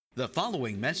The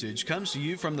following message comes to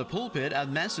you from the pulpit of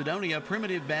Macedonia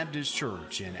Primitive Baptist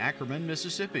Church in Ackerman,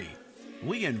 Mississippi.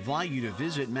 We invite you to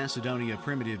visit Macedonia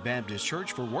Primitive Baptist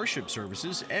Church for worship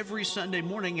services every Sunday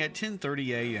morning at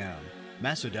 10:30 a.m.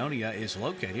 Macedonia is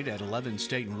located at 11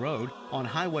 Staten Road on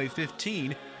Highway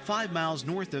 15, 5 miles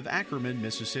north of Ackerman,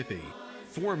 Mississippi.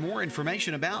 For more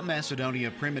information about Macedonia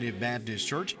Primitive Baptist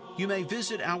Church, you may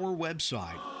visit our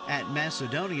website at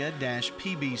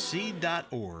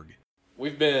macedonia-pbc.org.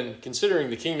 We've been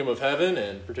considering the kingdom of heaven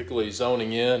and particularly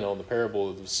zoning in on the parable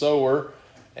of the sower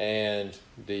and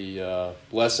the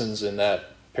lessons in that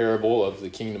parable of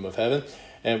the kingdom of heaven.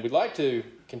 And we'd like to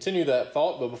continue that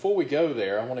thought, but before we go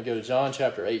there, I want to go to John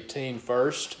chapter 18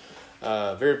 first.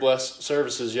 Very blessed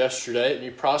services yesterday at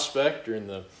New Prospect during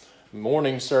the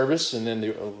morning service, and then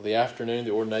the afternoon,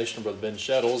 the ordination of Brother Ben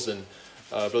Shettles. And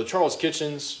Brother Charles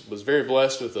Kitchens was very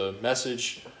blessed with a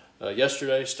message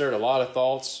yesterday, stirred a lot of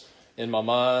thoughts in my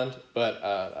mind, but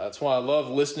that's why I love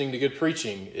listening to good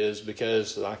preaching, is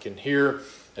because I can hear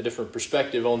a different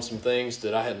perspective on some things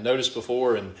that I hadn't noticed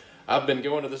before. And I've been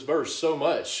going to this verse so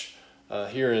much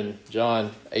here in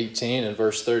John 18 and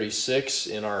verse 36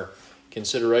 in our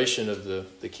consideration of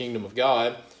the kingdom of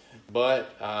God,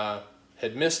 but I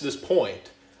had missed this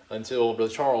point until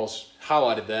Brother Charles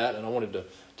highlighted that, and I wanted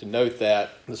to note that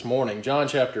this morning. John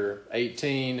chapter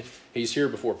 18, he's here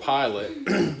before Pilate,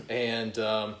 and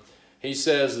he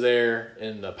says there,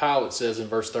 and Pilate says in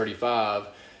verse 35,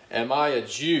 "Am I a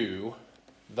Jew?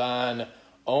 Thine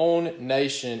own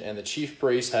nation and the chief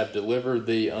priests have delivered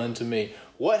thee unto me.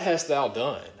 What hast thou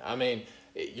done?" I mean,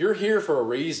 you're here for a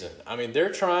reason. I mean,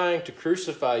 they're trying to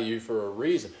crucify you for a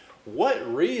reason. What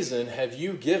reason have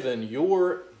you given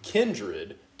your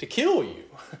kindred to kill you?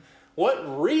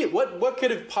 What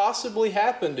could have possibly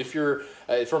happened if you're,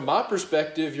 from my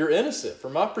perspective, you're innocent.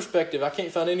 From my perspective, I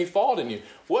can't find any fault in you.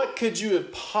 What could you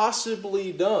have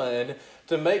possibly done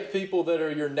to make people that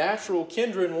are your natural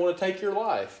kindred want to take your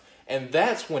life? And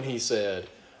that's when he said,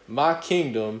 "My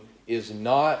kingdom is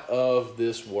not of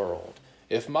this world.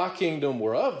 If my kingdom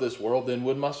were of this world, then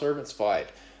would my servants fight?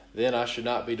 Then I should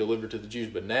not be delivered to the Jews.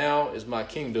 But now is my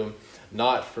kingdom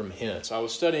not from hence." I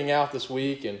was studying out this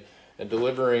week and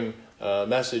delivering a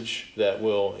message that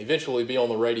will eventually be on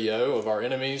the radio of our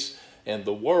enemies and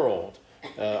the world,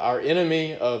 our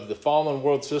enemy of the fallen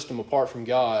world system apart from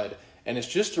God. And it's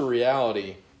just a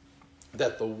reality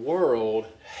that the world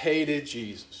hated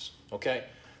Jesus, okay?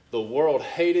 The world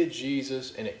hated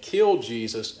Jesus and it killed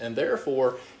Jesus, and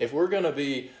therefore, if we're going to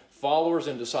be followers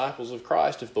and disciples of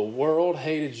Christ, if the world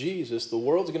hated Jesus, the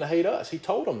world's going to hate us. He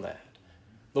told them that.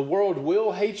 The world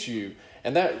will hate you.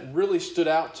 And that really stood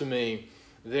out to me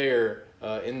there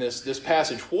in this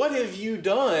passage. What have you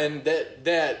done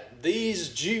that these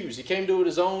Jews, he came to it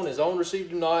his own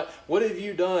received him not. What have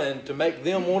you done to make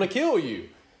them want to kill you?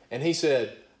 And he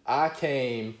said, "I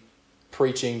came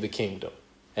preaching the kingdom."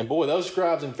 And boy, those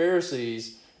scribes and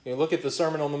Pharisees, look at the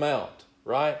Sermon on the Mount,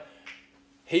 right?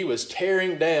 He was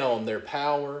tearing down their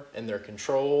power and their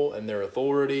control and their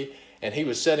authority, and he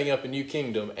was setting up a new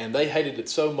kingdom, and they hated it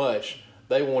so much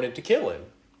they wanted to kill him.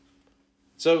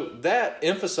 So that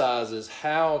emphasizes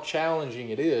how challenging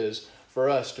it is for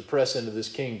us to press into this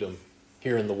kingdom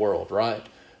here in the world, right?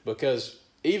 Because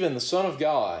even the Son of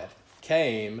God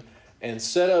came and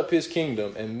set up his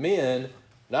kingdom, and men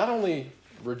not only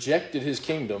rejected his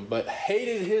kingdom, but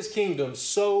hated his kingdom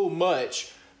so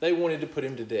much they wanted to put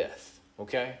him to death,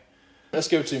 okay? Let's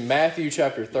go to Matthew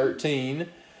chapter 13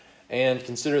 and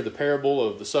consider the parable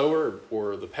of the sower,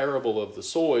 or the parable of the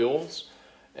soils.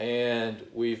 And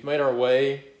we've made our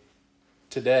way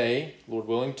today, Lord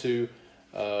willing, to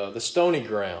the stony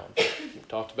ground. We've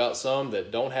talked about some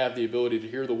that don't have the ability to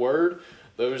hear the word,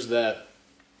 those that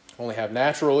only have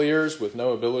natural ears with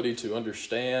no ability to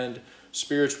understand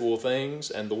spiritual things.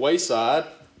 And the wayside,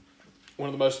 one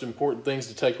of the most important things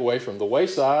to take away from the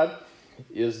wayside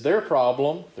is their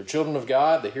problem. They're children of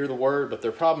God, they hear the word, but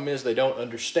their problem is they don't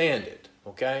understand it,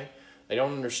 okay? They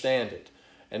don't understand it.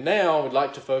 And now we'd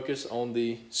like to focus on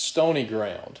the stony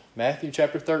ground. Matthew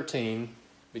chapter 13,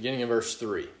 beginning in verse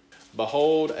 3.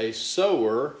 "Behold, a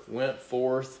sower went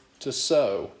forth to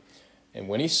sow. And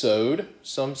when he sowed,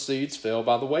 some seeds fell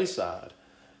by the wayside,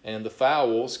 and the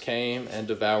fowls came and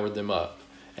devoured them up.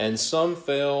 And some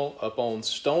fell upon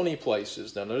stony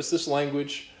places." Now notice this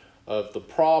language of the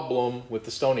problem with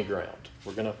the stony ground.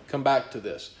 We're going to come back to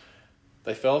this.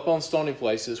 "They fell upon stony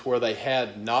places where they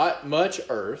had not much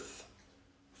earth.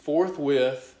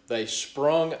 Forthwith they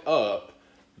sprung up,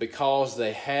 because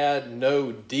they had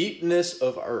no deepness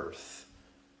of earth.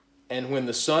 And when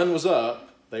the sun was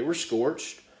up, they were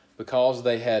scorched, because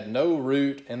they had no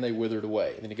root, and they withered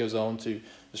away." And then he goes on to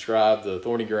describe the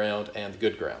thorny ground and the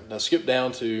good ground. Now skip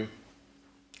down to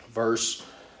verse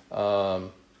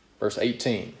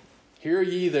 18. Hear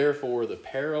ye therefore the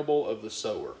parable of the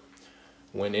sower.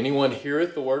 When anyone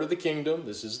heareth the word of the kingdom,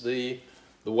 this is the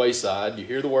wayside, you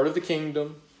hear the word of the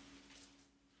kingdom,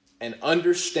 and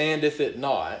understandeth it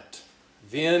not,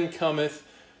 then cometh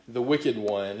the wicked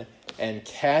one, and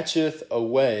catcheth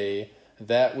away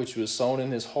that which was sown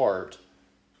in his heart.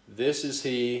 This is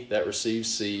he that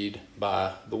receives seed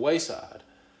by the wayside.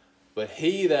 But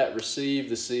he that received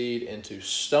the seed into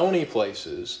stony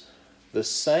places, the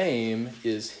same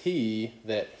is he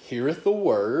that heareth the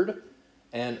word,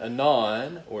 and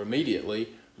anon, or immediately,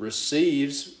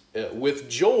 receives, with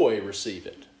joy receive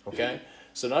it. Okay?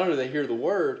 So not only do they hear the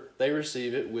word, they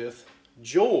receive it with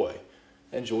joy.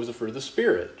 And joy is the fruit of the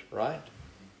Spirit, right?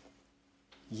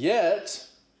 Yet,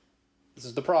 this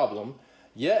is the problem,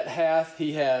 yet hath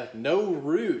no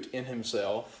root in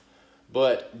himself,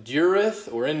 but dureth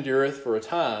or endureth for a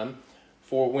time.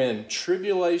 For when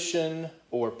tribulation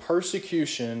or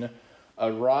persecution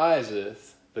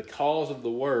ariseth because of the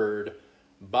word,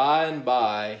 by and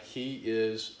by he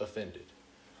is offended.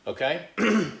 Okay?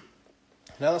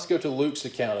 Now let's go to Luke's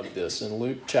account of this in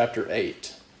Luke chapter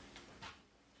 8.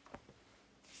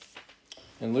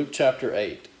 In Luke chapter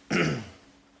 8.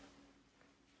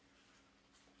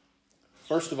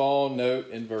 First of all, note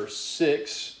in verse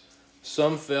 6,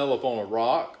 some fell upon a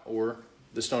rock or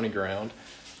the stony ground,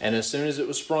 and as soon as it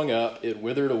was sprung up, it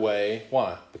withered away.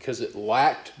 Why? Because it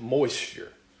lacked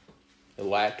moisture. It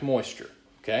lacked moisture.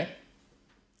 Okay?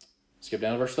 Skip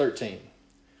down to verse 13.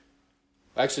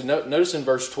 Actually, notice in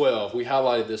verse 12, we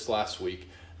highlighted this last week.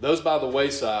 Those by the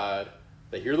wayside,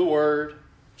 they hear the word,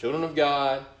 children of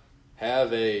God,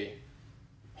 have a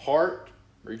heart,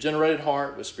 regenerated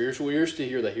heart with spiritual ears to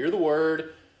hear. They hear the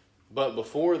word, but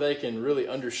before they can really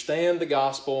understand the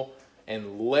gospel,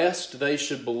 and lest they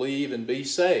should believe and be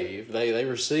saved, they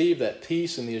receive that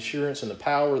peace and the assurance and the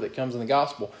power that comes in the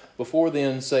gospel. Before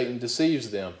then, Satan deceives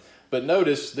them. But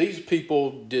notice, these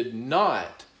people did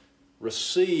not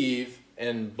receive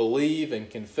and believe and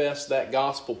confess that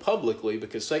gospel publicly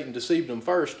because Satan deceived them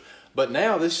first. But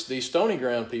now these stony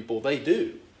ground people, they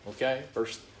do. Okay,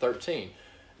 verse 13.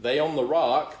 They on the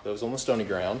rock, those on the stony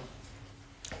ground,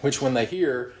 which when they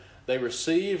hear, they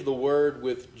receive the word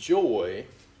with joy,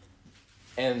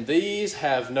 and these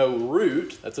have no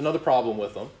root. That's another problem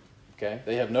with them. Okay,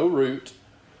 they have no root,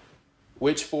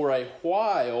 which for a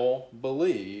while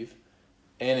believe,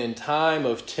 and in time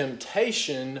of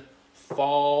temptation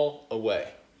fall away.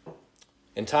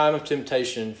 In time of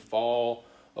temptation fall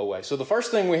away. So the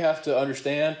first thing we have to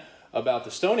understand about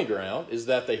the stony ground is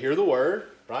that they hear the word,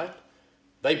 right?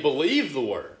 They believe the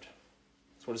word.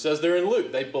 That's what it says there in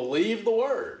Luke. They believe the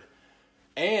word.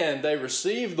 And they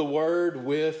receive the word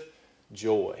with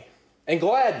joy and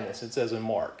gladness, it says in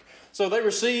Mark. So they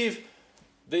receive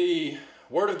the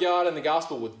word of God and the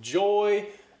gospel with joy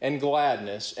and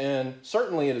gladness. And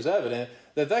certainly it is evident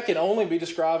that can only be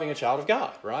describing a child of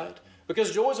God, right?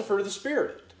 Because joy is a fruit of the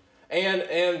Spirit.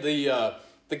 And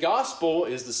the gospel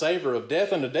is the savor of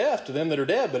death unto death to them that are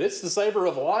dead, but it's the savor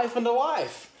of life unto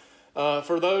life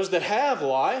for those that have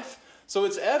life. So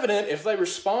it's evident if they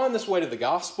respond this way to the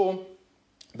gospel,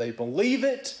 they believe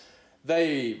it,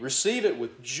 they receive it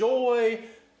with joy.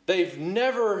 They've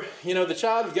never, the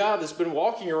child of God that's been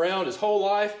walking around his whole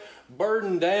life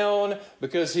burdened down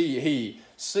because he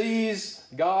sees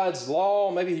God's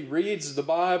law. Maybe he reads the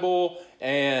Bible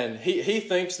and he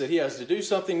thinks that he has to do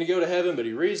something to go to heaven, but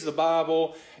he reads the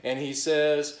Bible and he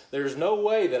says, there's no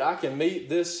way that I can meet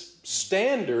this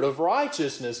standard of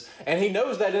righteousness. And he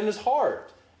knows that in his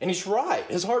heart. And he's right.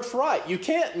 His heart's right. You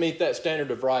can't meet that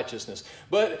standard of righteousness.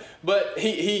 But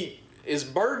he is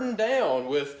burdened down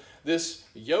with this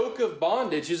yoke of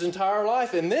bondage his entire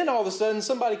life. And then all of a sudden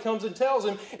somebody comes and tells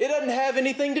him, it doesn't have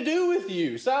anything to do with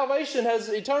you.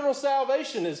 Eternal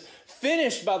salvation is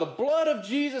finished by the blood of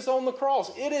Jesus on the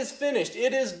cross. It is finished.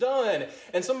 It is done.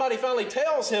 And somebody finally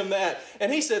tells him that.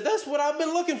 And he said, that's what I've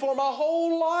been looking for my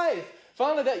whole life.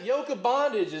 Finally, that yoke of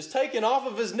bondage is taken off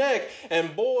of his neck,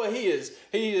 and boy, he is,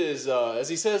 as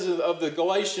he says of the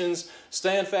Galatians,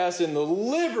 stand fast in the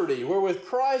liberty wherewith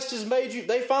Christ has made you.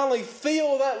 They finally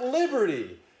feel that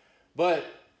liberty. But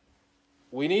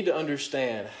we need to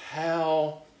understand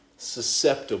how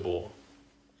susceptible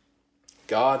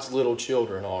God's little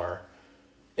children are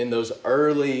in those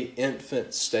early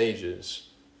infant stages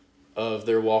of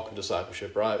their walk of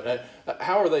discipleship, right?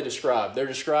 How are they described? They're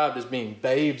described as being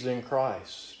babes in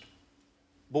Christ.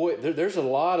 Boy, there's a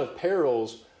lot of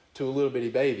perils to a little bitty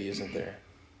baby, isn't there?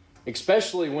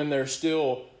 Especially when they're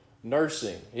still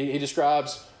nursing. He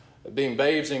describes being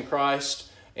babes in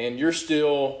Christ and you're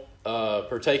still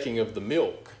partaking of the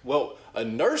milk. Well, a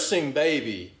nursing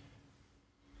baby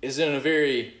is in a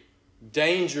very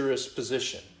dangerous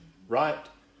position, right?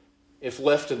 If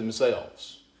left to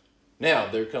themselves.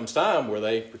 Now, there comes time where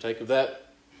they partake of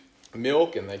that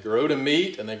milk and they grow to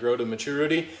meat and they grow to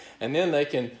maturity, and then they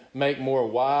can make more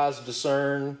wise,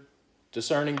 discerning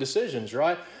decisions,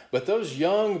 right? But those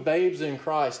young babes in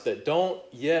Christ that don't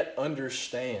yet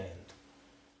understand,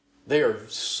 they are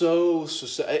so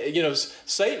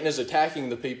Satan is attacking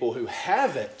the people who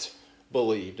haven't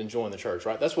believed and joined the church,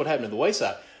 right? That's what happened at the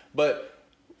wayside. But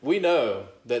we know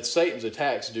that Satan's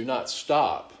attacks do not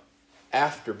stop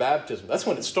after baptism. That's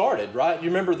when it started, right? You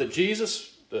remember that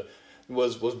Jesus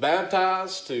was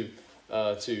baptized to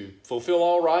fulfill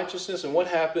all righteousness, and what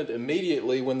happened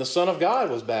immediately when the Son of God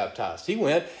was baptized? He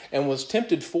went and was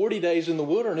tempted 40 days in the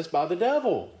wilderness by the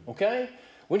devil, okay?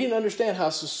 We need to understand how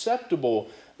susceptible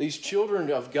these children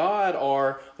of God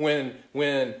are when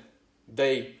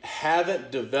they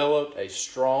haven't developed a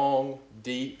strong,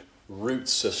 deep root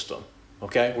system,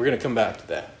 okay? We're going to come back to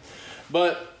that.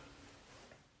 But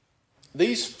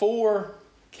these four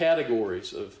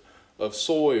categories of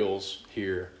soils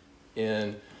here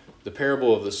in the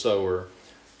parable of the sower,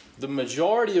 the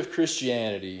majority of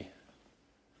Christianity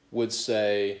would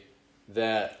say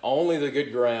that only the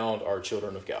good ground are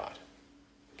children of God.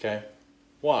 Okay?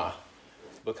 Why?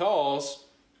 Because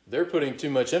they're putting too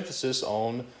much emphasis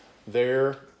on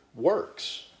their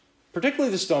works,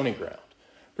 particularly the stony ground.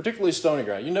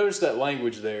 You notice that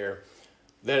language there,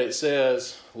 that it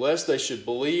says, lest they should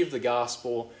believe the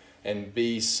gospel and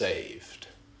be saved.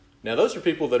 Now, those are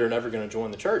people that are never going to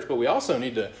join the church, but we also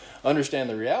need to understand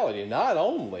the reality. Not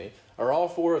only are all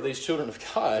four of these children of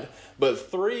God,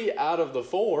 but 3 out of the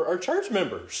 4 are church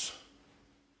members.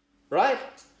 Right?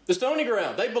 The stony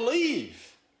ground, they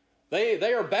believe.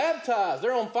 They are baptized.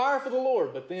 They're on fire for the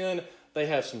Lord, but then they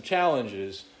have some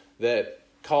challenges that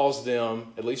cause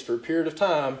them, at least for a period of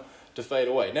time, to fade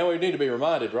away. Now, we need to be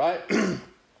reminded, right,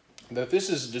 that this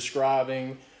is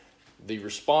describing the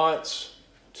response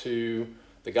to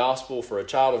the gospel for a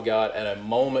child of God at a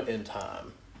moment in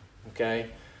time,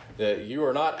 okay? That you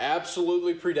are not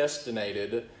absolutely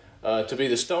predestinated to be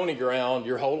the stony ground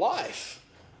your whole life.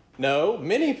 No,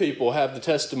 many people have the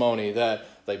testimony that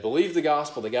they believe the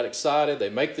gospel, they got excited, they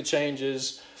make the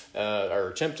changes, or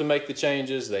attempt to make the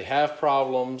changes, they have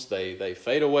problems, they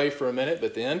fade away for a minute,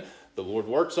 but then the Lord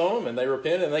works on them and they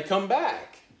repent and they come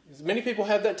back. Many people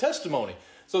have that testimony.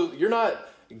 So you're not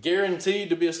guaranteed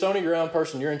to be a stony ground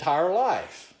person your entire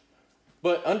life.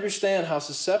 But understand how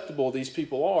susceptible these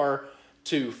people are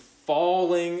to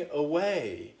falling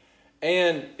away.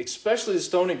 And especially the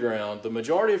stony ground, the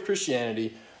majority of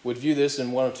Christianity would view this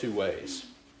in one of two ways.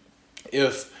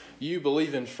 If you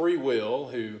believe in free will,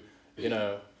 who,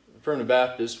 Primitive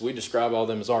Baptists, we describe all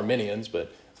them as Arminians,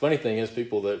 but the funny thing is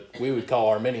people that we would call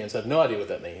Arminians have no idea what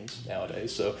that means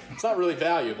nowadays, so it's not really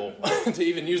valuable to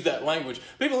even use that language.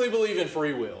 People who believe in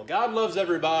free will. God loves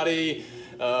everybody.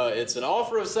 It's an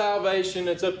offer of salvation.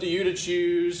 It's up to you to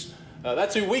choose.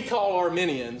 That's who we call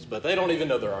Arminians, but they don't even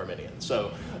know they're Arminians.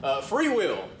 So free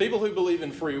will, people who believe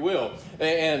in free will.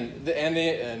 And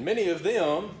many of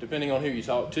them, depending on who you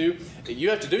talk to, you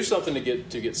have to do something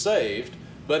to get saved,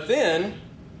 but then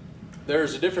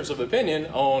there's a difference of opinion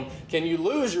on can you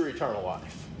lose your eternal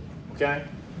life, okay?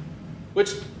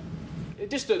 Which,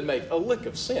 it just doesn't make a lick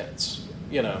of sense,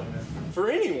 for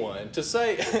anyone to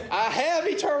say, I have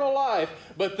eternal life,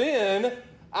 but then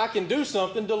I can do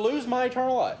something to lose my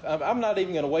eternal life. I'm not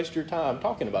even going to waste your time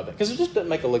talking about that because it just doesn't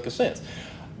make a lick of sense.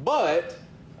 But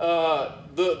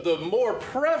the more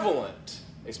prevalent,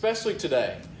 especially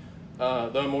today,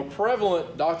 the more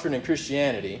prevalent doctrine in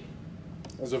Christianity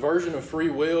is a version of free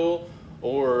will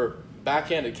or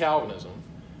backhanded Calvinism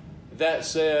that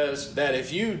says that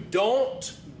if you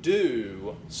don't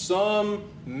do some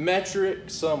metric,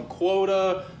 some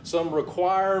quota, some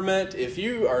requirement, if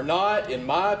you are not, in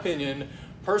my opinion,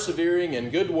 persevering in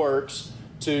good works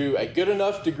to a good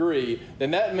enough degree,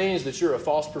 then that means that you're a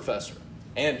false professor.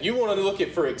 And you want to look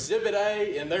for exhibit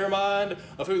A in their mind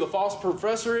of who the false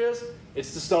professor is?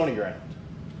 It's the stony ground.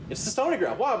 It's the stony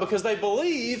ground. Why? Because they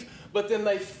believe, but then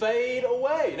they fade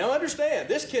away. Now understand,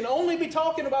 this can only be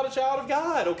talking about a child of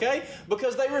God, okay?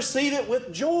 Because they receive it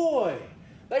with joy.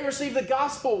 They receive the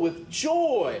gospel with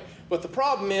joy. But the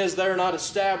problem is they're not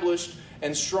established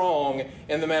and strong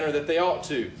in the manner that they ought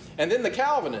to. And then the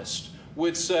Calvinist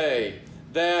would say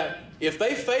that if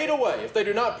they fade away, if they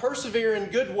do not persevere in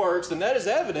good works, then that is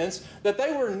evidence that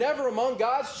they were never among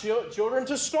God's children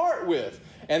to start with.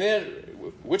 And then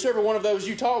whichever one of those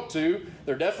you talk to,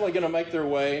 they're definitely going to make their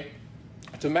way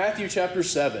to Matthew chapter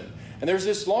 7. And there's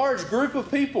this large group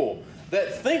of people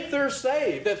that think they're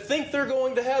saved, that think they're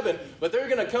going to heaven, but they're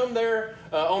going to come there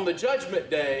on the judgment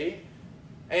day,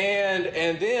 and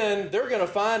then they're going to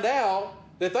find out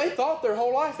that they thought their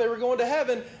whole life they were going to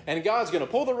heaven, and God's going to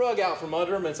pull the rug out from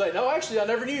under them and say, no, actually, I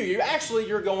never knew you. Actually,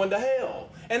 you're going to hell.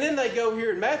 And then they go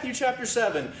here in Matthew chapter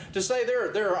 7 to say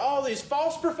there are all these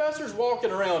false professors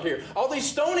walking around here, all these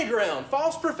stony ground,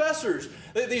 false professors,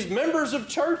 these members of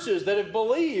churches that have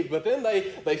believed, but then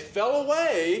they fell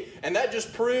away, and that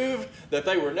just proved that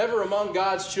they were never among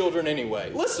God's children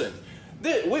anyway. Listen.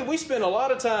 We spend a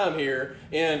lot of time here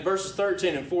in verses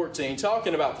 13 and 14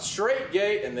 talking about the straight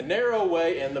gate and the narrow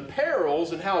way and the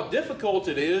perils and how difficult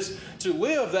it is to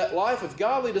live that life of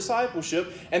godly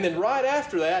discipleship. And then right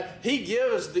after that, he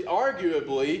gives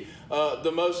arguably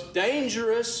the most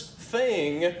dangerous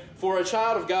thing for a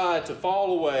child of God to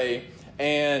fall away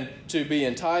and to be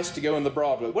enticed to go in the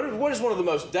broad way. What is one of the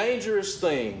most dangerous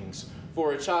things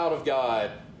for a child of God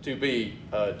to be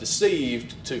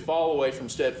deceived, to fall away from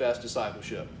steadfast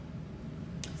discipleship?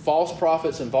 False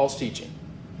prophets and false teaching.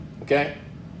 Okay?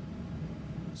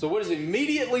 So what does he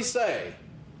immediately say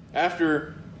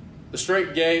after the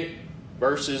straight gate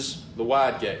versus the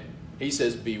wide gate? He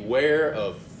says, beware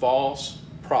of false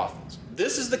prophets.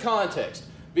 This is the context.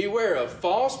 Beware of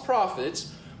false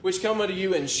prophets which come unto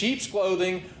you in sheep's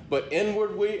clothing, but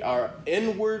inwardly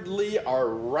are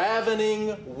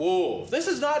ravening wolves. This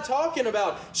is not talking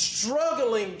about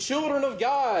struggling children of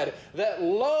God that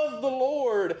love the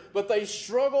Lord, but they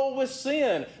struggle with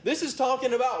sin. This is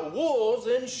talking about wolves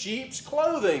in sheep's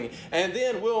clothing. And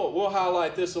then we'll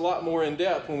highlight this a lot more in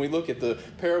depth when we look at the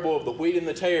parable of the wheat and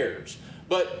the tares.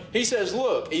 But he says,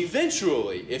 look,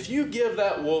 eventually, if you give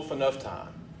that wolf enough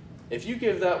time,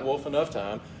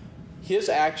 his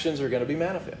actions are going to be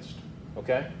manifest.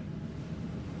 Okay?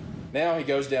 Now he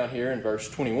goes down here in verse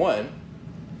 21.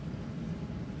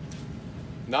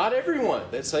 Not everyone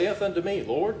that saith unto me,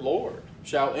 Lord, Lord,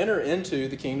 shall enter into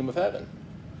the kingdom of heaven,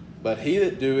 but he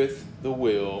that doeth the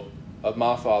will of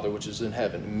my Father which is in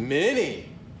heaven. Many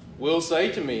will say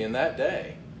to me in that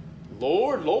day,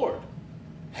 Lord, Lord,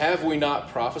 have we not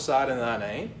prophesied in thy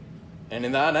name? And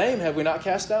in thy name have we not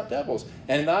cast out devils?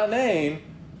 And in thy name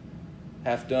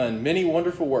hath done many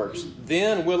wonderful works.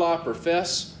 Then will I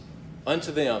profess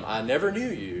unto them, I never knew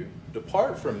you.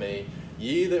 Depart from me,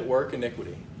 ye that work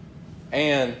iniquity.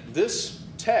 And this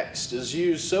text is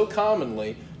used so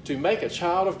commonly to make a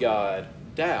child of God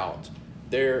doubt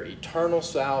their eternal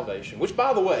salvation. Which,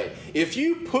 by the way, if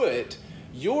you put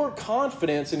your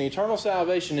confidence in eternal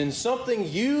salvation in something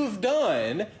you've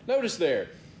done, notice there,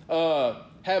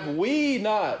 have we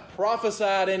not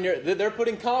prophesied in your... They're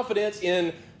putting confidence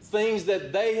in things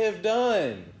that they have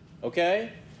done.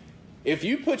 Okay? If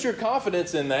you put your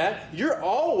confidence in that, you're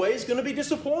always going to be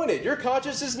disappointed. Your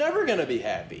conscience is never going to be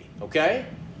happy. Okay?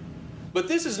 But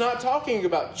this is not talking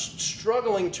about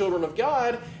struggling children of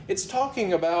God. It's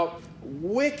talking about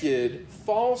wicked,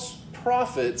 false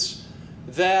prophets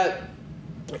that,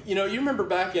 you remember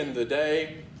back in the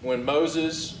day when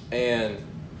Moses and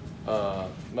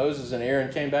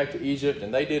Aaron came back to Egypt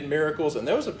and they did miracles, and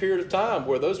there was a period of time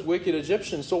where those wicked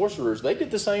Egyptian sorcerers, they did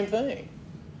the same thing.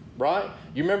 Right?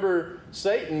 You remember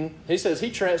Satan, he says he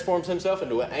transforms himself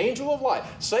into an angel of light.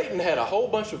 Satan had a whole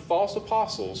bunch of false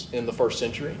apostles in the first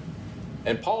century.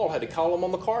 And Paul had to call them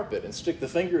on the carpet and stick the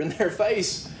finger in their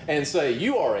face and say,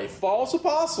 you are a false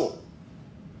apostle.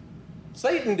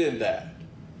 Satan did that.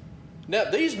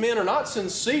 Now, these men are not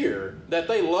sincere that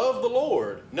they love the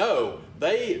Lord. No,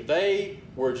 they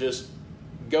were just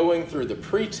going through the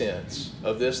pretense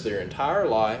of this their entire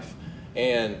life.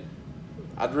 And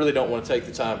I really don't want to take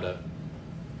the time to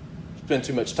spend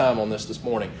too much time on this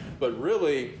morning. But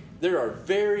really, there are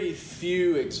very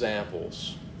few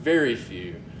examples, very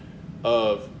few,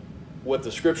 of what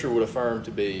the Scripture would affirm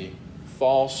to be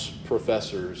false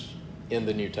professors in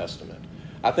the New Testament.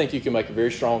 I think you can make a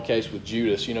very strong case with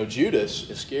Judas. Judas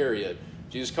Iscariot,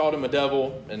 Jesus called him a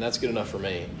devil, and that's good enough for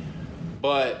me.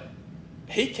 But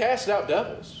he cast out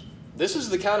devils. This is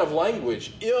the kind of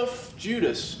language, if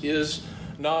Judas is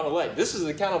non-elect, this is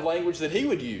the kind of language that he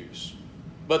would use.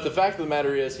 But the fact of the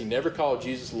matter is, he never called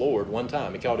Jesus Lord one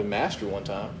time. He called him Master one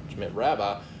time, which meant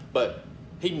Rabbi. But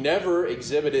he never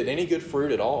exhibited any good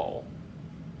fruit at all.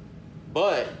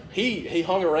 But he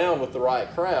hung around with the right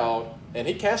crowd, and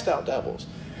he cast out devils.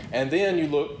 And then you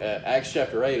look at Acts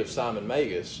chapter 8 of Simon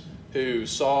Magus, who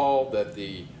saw that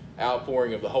the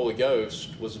outpouring of the Holy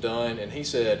Ghost was done, and he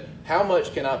said, how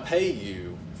much can I pay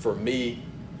you for me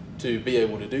to be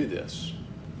able to do this?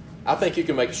 I think you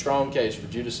can make a strong case for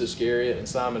Judas Iscariot and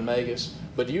Simon Magus,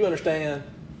 but do you understand?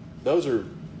 Those are,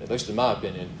 at least in my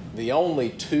opinion, the only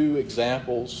two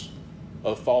examples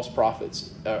of false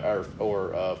prophets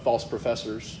or false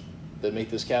professors that meet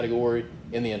this category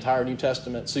in the entire New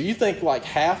Testament. So you think like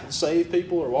half the saved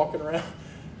people are walking around?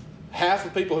 Half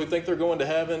of people who think they're going to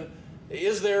heaven?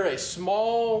 Is there a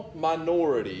small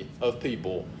minority of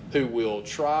people who will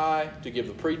try to give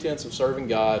the pretense of serving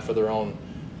God for their own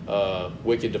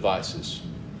wicked devices?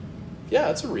 Yeah,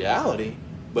 it's a reality,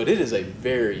 but it is a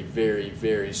very, very,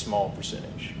 very small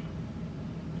percentage.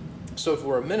 So if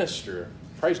we're a minister,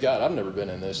 praise God, I've never been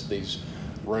in these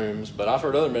rooms, but I've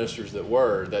heard other ministers that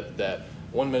were, that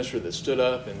one minister that stood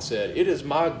up and said, "It is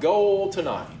my goal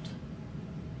tonight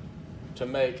to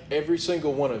make every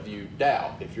single one of you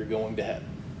doubt if you're going to heaven."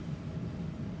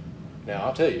 Now,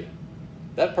 I'll tell you,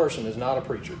 that person is not a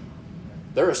preacher.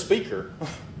 They're a speaker,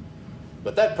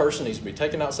 but that person needs to be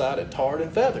taken outside and tarred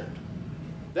and feathered.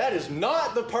 That is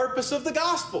not the purpose of the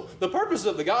gospel. The purpose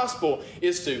of the gospel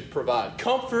is to provide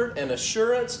comfort and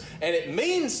assurance, and it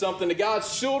means something to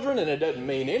God's children, and it doesn't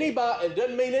mean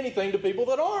anything to people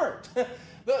that aren't.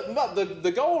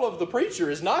 The goal of the preacher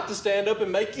is not to stand up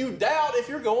and make you doubt if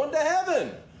you're going to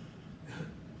heaven.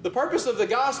 The purpose of the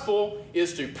gospel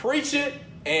is to preach it,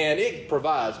 and it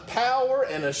provides power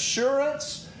and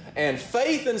assurance and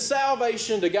faith and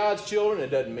salvation to God's children. It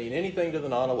doesn't mean anything to the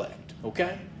non-elect,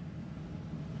 okay?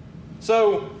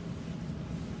 So,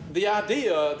 the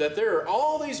idea that there are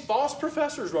all these false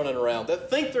professors running around that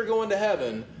think they're going to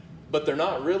heaven, but they're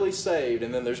not really saved,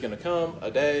 and then there's going to come a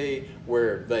day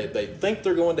where they think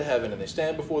they're going to heaven, and they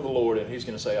stand before the Lord, and He's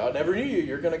going to say, "I never knew you,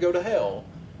 you're going to go to hell."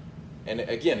 And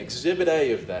again, Exhibit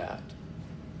A of that,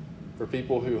 for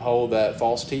people who hold that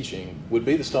false teaching, would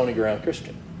be the stony ground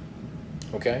Christian.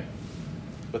 Okay?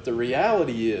 But the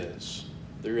reality is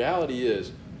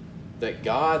that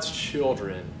God's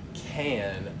children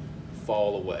can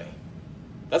fall away.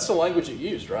 That's the language it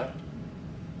used, right?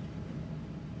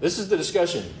 This is the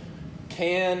discussion.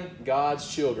 Can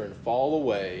God's children fall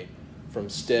away from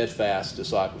steadfast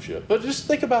discipleship? But just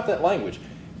think about that language.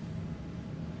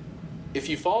 If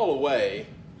you fall away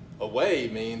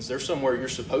means there's somewhere you're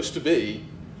supposed to be,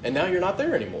 and now you're not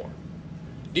there anymore.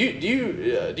 Do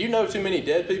you know too many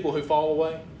dead people who fall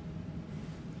away?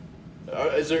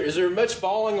 Is there much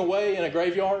falling away in a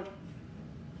graveyard?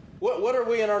 What are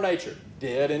we in our nature?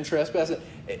 Dead in trespassing.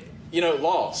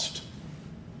 Lost.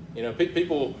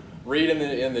 People read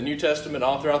in the New Testament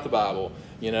all throughout the Bible,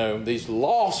 these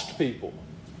lost people.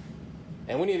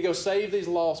 And we need to go save these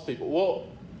lost people. Well,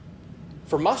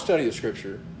 from my study of the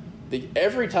Scripture,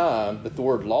 every time that the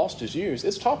word lost is used,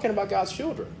 it's talking about God's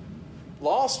children.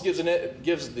 Lost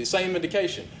gives the same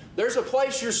indication. There's a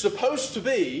place you're supposed to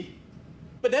be,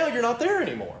 but now you're not there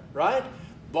anymore, right?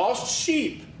 Lost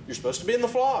sheep. You're supposed to be in the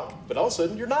flock, but all of a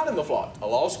sudden you're not in the flock. A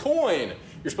lost coin.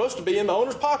 You're supposed to be in the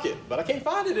owner's pocket, but I can't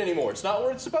find it anymore. It's not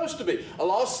where it's supposed to be. A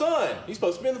lost son. He's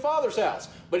supposed to be in the father's house,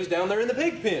 but he's down there in the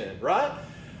pig pen, right?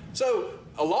 So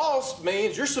a lost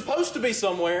means you're supposed to be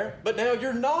somewhere, but now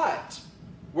you're not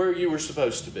where you were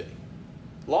supposed to be.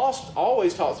 Lost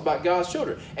always talks about God's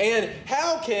children. And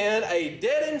how can a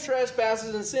dead in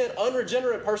trespasses and sin,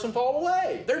 unregenerate person fall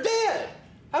away? They're dead.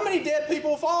 How many dead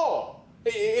people fall?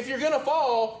 If you're going to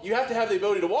fall, you have to have the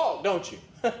ability to walk, don't you?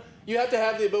 You have to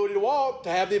have the ability to walk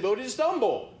to have the ability to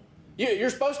stumble.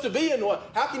 You're supposed to be in what?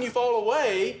 How can you fall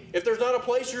away if there's not a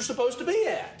place you're supposed to be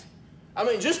at? I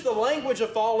mean, just the language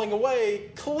of falling away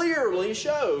clearly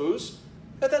shows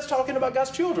that that's talking about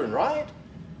God's children, right?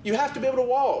 You have to be able to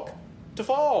walk to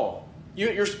fall.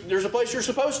 There's a place you're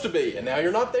supposed to be, and now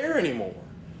you're not there anymore.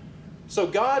 So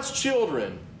God's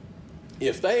children,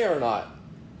 if they are not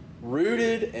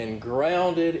rooted and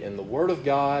grounded in the Word of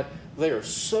God, they are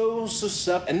so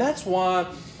susceptible. And that's why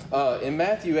in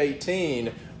Matthew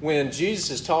 18, when Jesus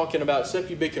is talking about, except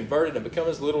you be converted and become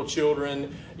as little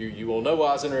children, you will no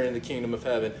wise enter into the kingdom of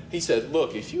heaven. He said,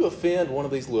 look, if you offend one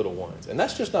of these little ones, and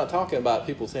that's just not talking about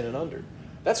people 10 and under.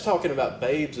 That's talking about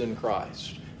babes in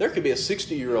Christ. There could be a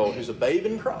 60-year-old who's a babe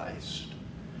in Christ.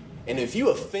 And if you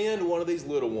offend one of these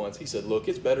little ones, he said, look,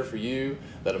 it's better for you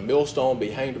that a millstone be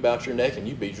hanged about your neck and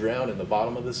you be drowned in the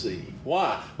bottom of the sea.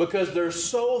 Why? Because they're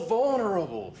so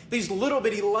vulnerable. These little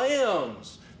bitty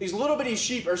lambs, these little bitty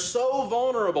sheep are so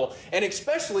vulnerable. And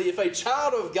especially if a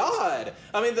child of God,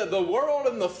 I mean, the world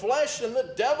and the flesh and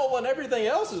the devil and everything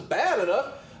else is bad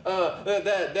enough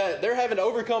that they're having to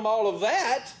overcome all of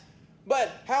that.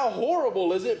 But how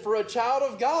horrible is it for a child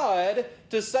of God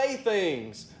to say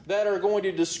things that are going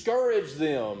to discourage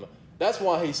them? That's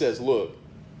why he says, look,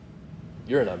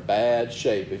 you're in a bad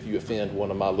shape if you offend one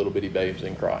of my little bitty babes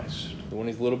in Christ, one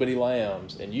of these little bitty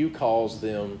lambs, and you cause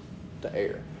them to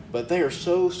err. But they are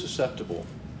so susceptible.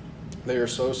 They are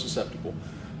so susceptible.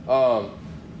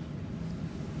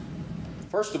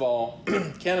 First of all,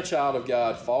 can a child of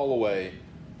God fall away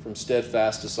from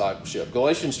steadfast discipleship?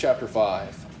 Galatians chapter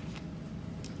 5.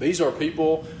 These are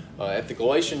people at the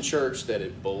Galatian church that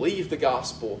had believed the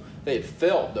gospel. They had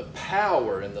felt the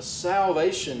power and the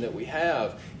salvation that we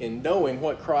have in knowing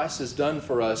what Christ has done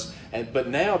for us. But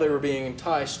now they were being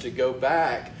enticed to go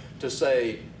back to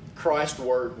say Christ's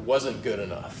word wasn't good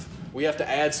enough. We have to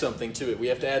add something to it. We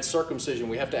have to add circumcision.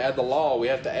 We have to add the law. We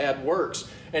have to add works.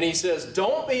 And he says,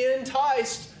 don't be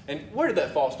enticed. And where did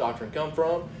that false doctrine come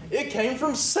from? It came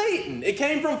from Satan. It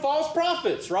came from false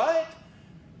prophets, right?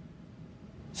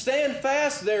 Stand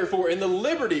fast, therefore, in the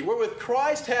liberty wherewith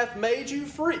Christ hath made you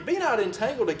free. Be not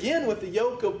entangled again with the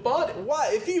yoke of bondage. Why?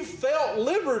 If you felt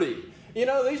liberty, you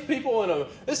know, these people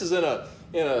this is in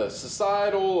a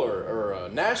societal or a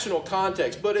national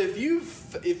context. But if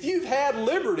you've had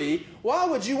liberty, why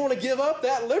would you want to give up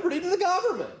that liberty to the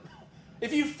government?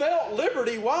 If you felt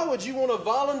liberty, why would you want to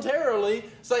voluntarily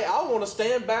say, I want to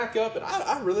stand back up and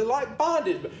I really like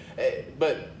bondage?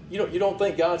 But you don't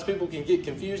think God's people can get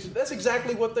confused? That's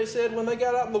exactly what they said when they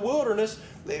got out in the wilderness.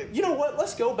 You know what?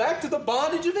 Let's go back to the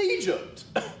bondage of Egypt.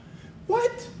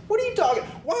 What? What are you talking?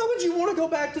 Why would you want to go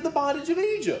back to the bondage of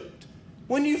Egypt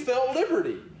when you felt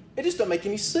liberty? It just doesn't make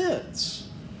any sense.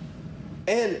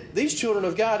 And these children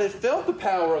of God had felt the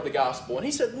power of the gospel. And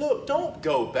he said, look, don't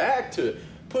go back to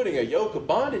putting a yoke of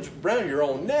bondage around your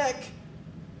own neck.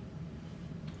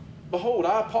 Behold,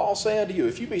 I, Paul, say unto you,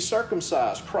 if you be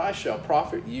circumcised, Christ shall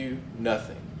profit you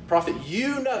nothing. Profit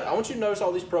you nothing. I want you to notice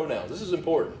all these pronouns. This is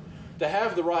important. To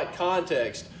have the right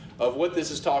context of what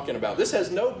this is talking about. This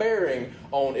has no bearing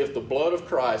on if the blood of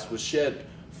Christ was shed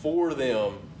for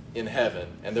them in heaven,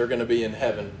 and they're going to be in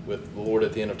heaven with the Lord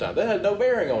at the end of time. That has no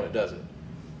bearing on it, does it?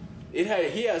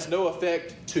 He has no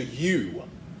effect to you.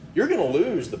 You're going to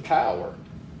lose the power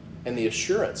and the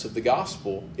assurance of the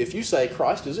gospel if you say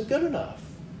Christ isn't good enough.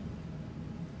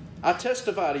 I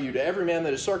testify to you, to every man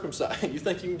that is circumcised. You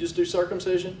think you can just do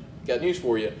circumcision? Got news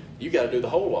for you. You got to do the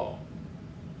whole law.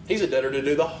 He's a debtor to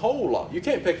do the whole law. You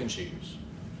can't pick and choose.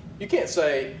 You can't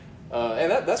say,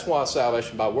 and that's why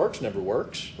salvation by works never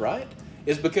works, right?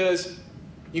 Is because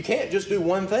you can't just do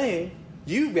one thing.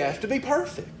 You have to be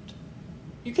perfect.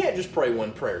 You can't just pray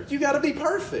one prayer. You got to be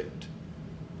perfect.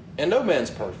 And no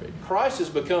man's perfect. Christ has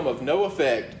become of no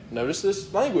effect. Notice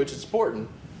this language, it's important.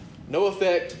 No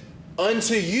effect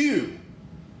unto you.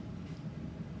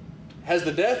 Has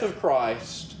the death of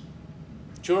Christ,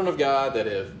 children of God that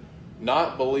have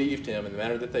not believed him in the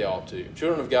manner that they ought to,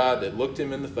 children of God that looked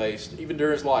him in the face, even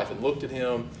during his life, and looked at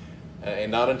him,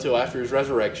 and not until after his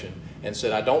resurrection, and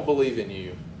said, I don't believe in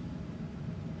you.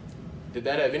 Did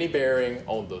that have any bearing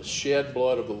on the shed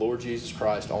blood of the Lord Jesus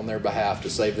Christ on their behalf to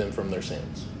save them from their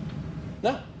sins?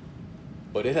 No.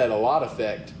 But it had a lot of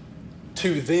effect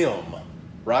to them,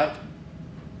 right?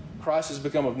 Christ has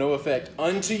become of no effect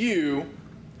unto you.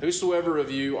 Whosoever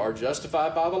of you are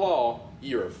justified by the law,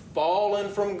 ye are fallen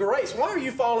from grace. Why are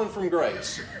you fallen from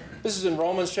grace? This is in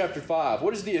Romans chapter 5.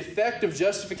 What is the effect of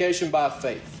justification by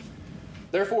faith?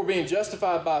 Therefore, being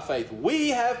justified by faith, we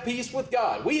have peace with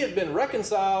God. We have been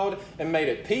reconciled and made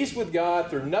at peace with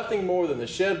God through nothing more than the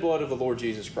shed blood of the Lord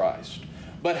Jesus Christ.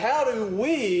 But how do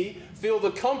we feel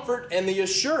the comfort and the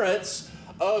assurance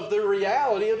of the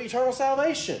reality of eternal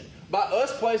salvation? By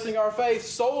us placing our faith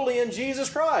solely in Jesus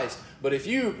Christ. But if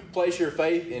you place your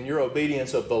faith in your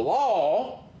obedience of the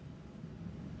law,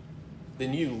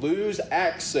 then you lose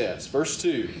access. Verse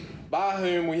 2, by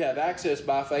whom we have access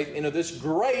by faith into this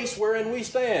grace wherein we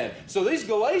stand. So these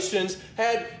Galatians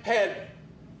had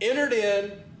entered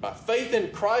in by faith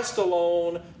in Christ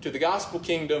alone to the gospel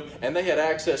kingdom, and they had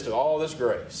access to all this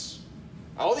grace.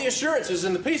 All the assurances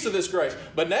and the peace of this grace.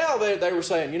 But now they were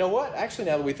saying, you know what? Actually,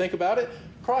 now that we think about it,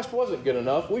 Christ wasn't good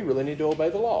enough. We really need to obey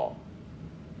the law.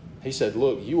 He said,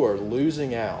 look, you are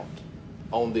losing out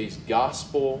on these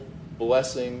gospel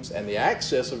blessings and the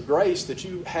access of grace that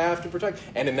you have to protect.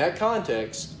 And in that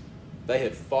context, they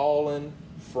had fallen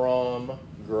from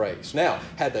grace. Now,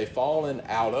 had they fallen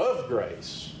out of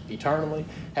grace eternally?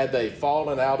 Had they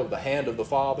fallen out of the hand of the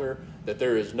Father, that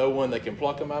there is no one that can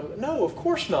pluck them out of it? No, of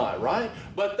course not, right?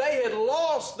 But they had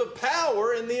lost the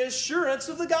power and the assurance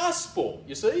of the gospel,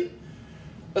 you see?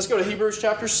 Let's go to Hebrews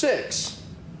chapter 6.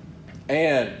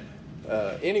 And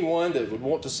anyone that would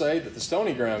want to say that the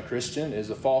Stony Ground Christian is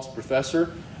a false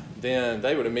professor, then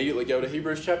they would immediately go to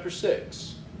Hebrews chapter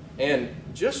 6. And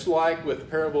just like with the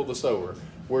parable of the sower,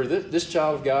 where this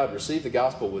child of God received the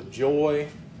gospel with joy,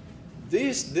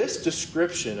 this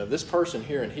description of this person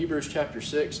here in Hebrews chapter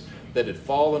 6 that had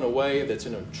fallen away, that's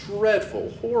in a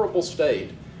dreadful, horrible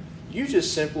state, You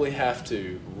just simply have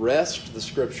to wrest the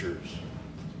Scriptures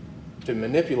to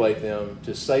manipulate them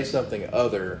to say something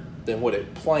other than what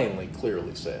it plainly,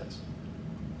 clearly says.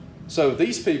 So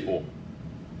these people,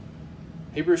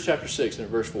 Hebrews chapter 6 and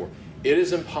verse 4, it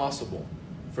is impossible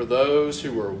for those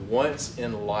who were once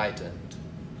enlightened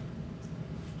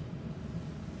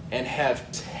and have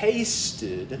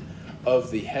tasted of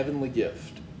the heavenly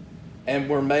gift and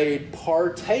were made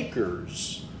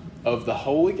partakers of the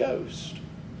Holy Ghost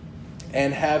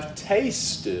and have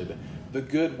tasted the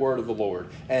good word of the Lord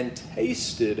and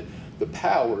tasted the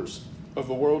powers of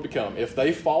the world to come. If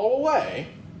they fall away,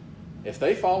 it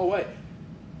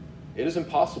is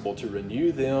impossible to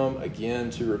renew them again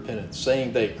to repentance,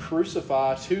 saying they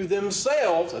crucify to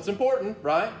themselves. That's important,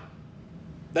 right?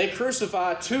 They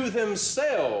crucify to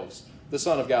themselves the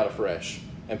Son of God afresh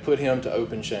and put him to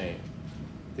open shame.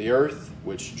 The earth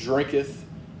which drinketh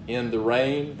in the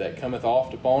rain that cometh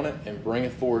oft upon it and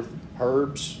bringeth forth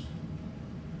herbs,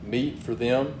 meat for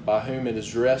them by whom it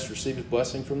is dressed, receiveth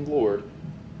blessing from the Lord.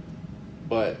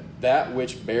 But that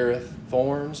which beareth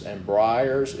thorns and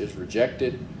briars is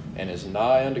rejected and is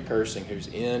nigh unto cursing, whose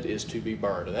end is to be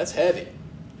burned. And that's heavy.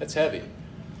 That's heavy.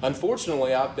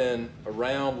 Unfortunately, I've been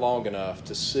around long enough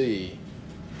to see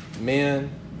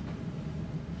men,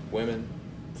 women,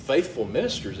 faithful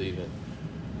ministers even,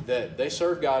 that they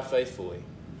serve God faithfully,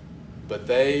 but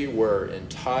they were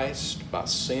enticed by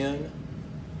sin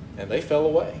and they fell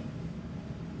away.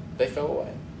 They fell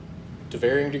away to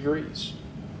varying degrees.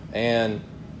 And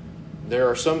there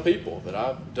are some people that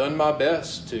I've done my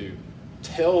best to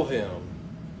tell them,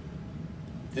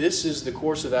 this is the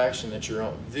course of action that you're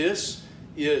on. This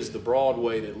is the broad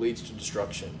way that leads to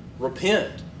destruction.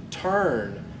 Repent,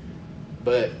 turn.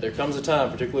 But there comes a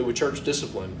time, particularly with church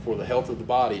discipline, for the health of the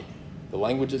body, the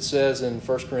language it says in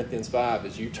 1 Corinthians 5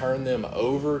 is you turn them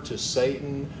over to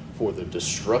Satan for the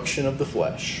destruction of the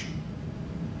flesh.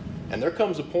 And there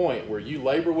comes a point where you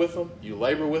labor with them,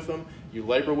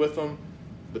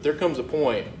 but there comes a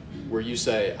point where you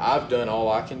say, I've done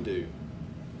all I can do.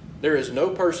 There is no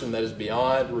person that is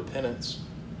beyond repentance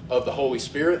of the Holy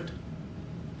Spirit.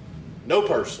 No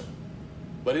person.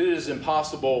 But it is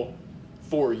impossible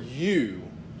for you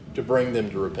to bring them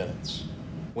to repentance.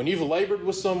 When you've labored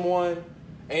with someone,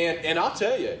 and I'll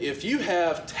tell you, if you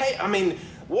have,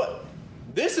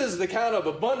 this is the kind of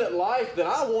abundant life that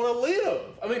I want to live.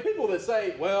 I mean, people that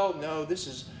say, well, no,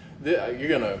 you're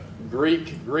going to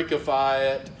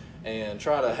Greekify it and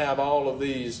try to have all of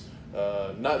these,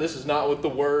 this is not what the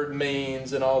word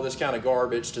means and all this kind of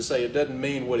garbage to say it doesn't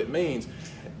mean what it means.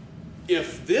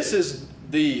 If this is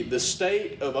the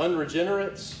state of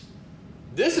unregenerates,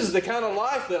 this is the kind of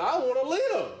life that I want to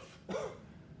live.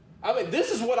 I mean,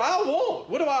 this is what I want.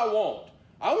 What do I want?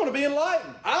 I want to be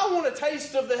enlightened. I want a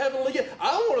taste of the heavenly gift.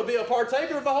 I want to be a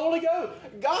partaker of the Holy Ghost.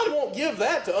 God won't give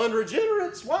that to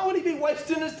unregenerates. Why would he be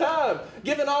wasting his time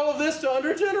giving all of this to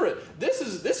unregenerate? This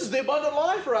is the abundant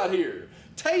life right here.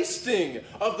 Tasting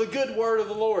of the good word of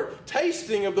the Lord.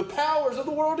 Tasting of the powers of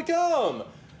the world to come.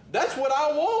 That's what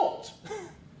I want.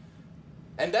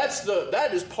 And that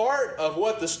is part of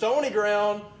what the stony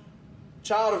ground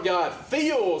child of God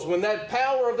feels when that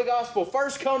power of the gospel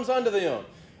first comes unto them.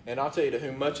 And I'll tell you, to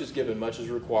whom much is given, much is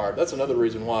required. That's another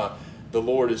reason why the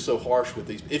Lord is so harsh with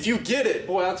these. If you get it,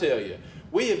 boy, I'll tell you,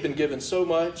 we have been given so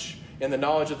much in the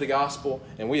knowledge of the gospel,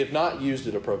 and we have not used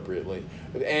it appropriately.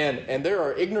 And there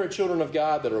are ignorant children of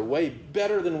God that are way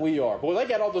better than we are. Boy, they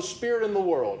got all the spirit in the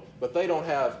world, but they don't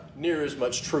have near as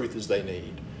much truth as they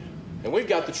need. And we've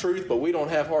got the truth, but we don't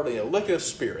have hardly a lick of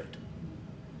spirit.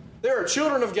 There are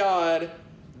children of God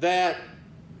that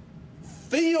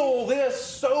feel this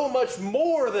so much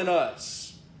more than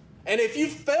us. And if you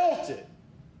felt it,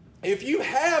 if you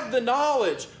have the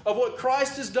knowledge of what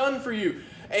Christ has done for you,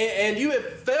 and you have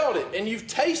felt it, and you've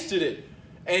tasted it,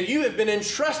 and you have been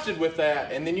entrusted with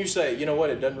that, and then you say, you know what,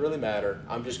 it doesn't really matter.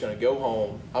 I'm just going to go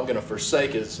home. I'm going to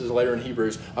forsake it. It says later in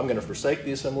Hebrews, I'm going to forsake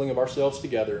the assembling of ourselves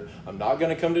together. I'm not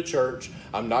going to come to church.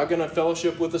 I'm not going to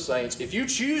fellowship with the saints. If you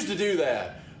choose to do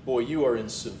that, boy, you are in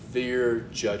severe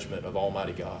judgment of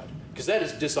Almighty God. Because that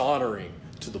is dishonoring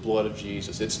to the blood of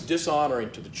Jesus. It's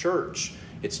dishonoring to the church.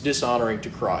 It's dishonoring to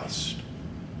Christ.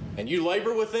 And you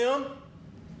labor with them,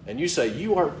 and you say,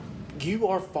 you are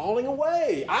falling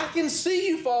away. I can see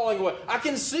you falling away. I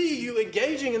can see you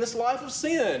engaging in this life of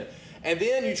sin. And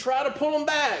then you try to pull them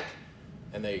back,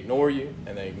 and they ignore you,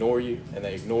 and they ignore you, and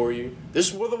they ignore you. This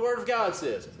is what the Word of God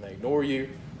says. And they ignore you.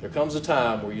 There comes a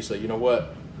time where you say, you know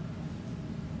what?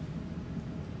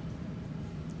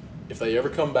 If they ever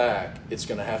come back, it's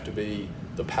going to have to be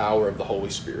the power of the Holy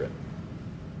Spirit.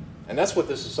 And that's what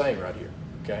this is saying right here.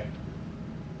 Okay?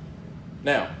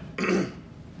 Now,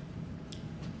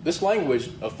 this language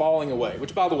of falling away,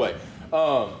 which, by the way,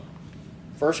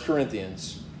 1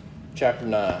 Corinthians chapter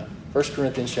 9. 1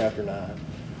 Corinthians chapter 9.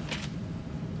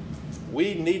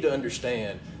 We need to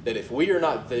understand that if we are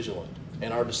not vigilant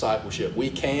in our discipleship, we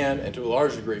can, and to a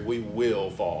large degree, we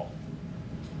will fall.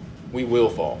 We will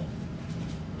fall.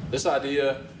 This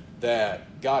idea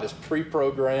that God has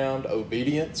pre-programmed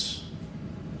obedience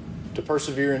to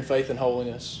persevere in faith and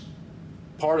holiness,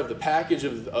 part of the package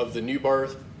of the new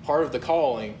birth, part of the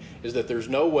calling, is that there's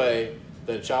no way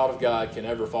that a child of God can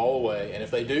ever fall away. And if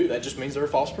they do, that just means they're a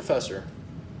false professor.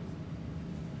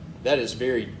 That is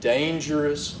very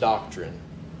dangerous doctrine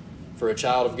for a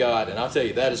child of God. And I'll tell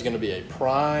you, that is going to be a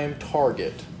prime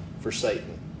target for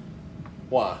Satan.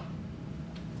 Why?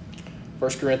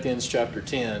 1 Corinthians chapter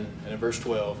 10 and in verse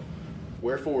 12.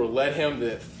 Wherefore let him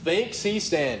that thinks he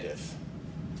standeth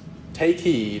take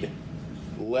heed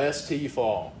lest he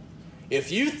fall.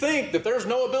 If you think that there's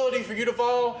no ability for you to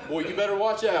fall, boy, you better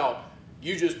watch out.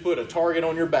 You just put a target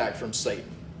on your back from Satan.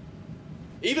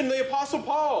 Even the Apostle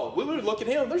Paul, we would look at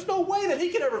him. There's no way that he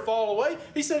could ever fall away.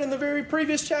 He said in the very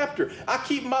previous chapter, I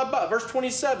keep my body, verse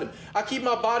 27, I keep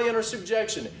my body under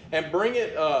subjection and bring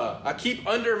it, I keep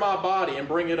under my body and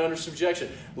bring it under subjection,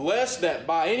 lest that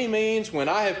by any means, when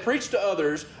I have preached to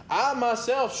others, I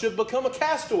myself should become a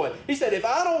castaway. He said, if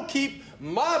I don't keep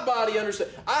my body under,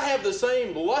 I have the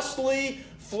same lustly,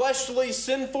 fleshly,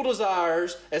 sinful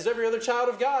desires as every other child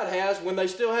of God has when they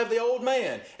still have the old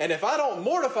man. And if I don't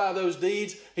mortify those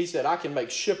deeds, he said, I can make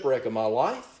shipwreck of my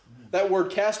life. That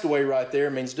word castaway right there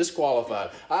means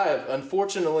disqualified. I have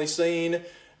unfortunately seen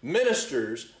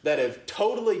ministers that have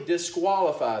totally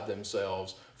disqualified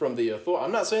themselves from the authority.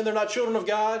 I'm not saying they're not children of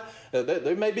God.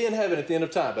 They may be in heaven at the end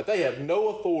of time, but they have no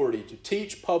authority to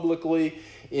teach publicly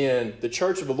in the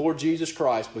church of the Lord Jesus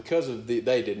Christ because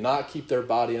they did not keep their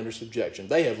body under subjection.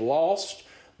 They have lost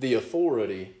the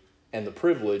authority and the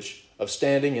privilege of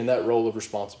standing in that role of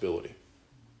responsibility.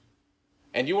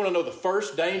 And you want to know the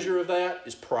first danger of that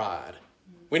is pride.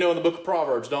 We know in the book of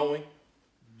Proverbs, don't we?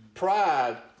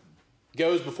 Pride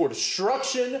goes before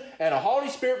destruction and a haughty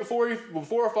spirit before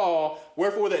a fall,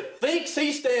 wherefore that thinks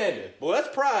he standeth. Well,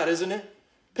 that's pride, isn't it?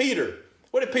 Peter.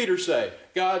 What did Peter say?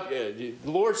 God, the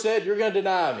Lord said, you're going to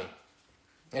deny me.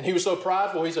 And he was so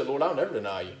prideful, he said, Lord, I'll never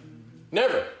deny you.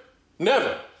 Never.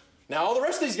 Never. Now, all the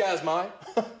rest of these guys might.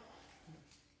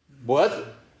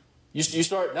 What? You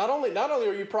start, not only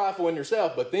are you prideful in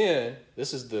yourself, but then,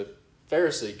 this is the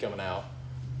Pharisee coming out.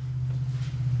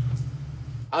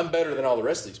 I'm better than all the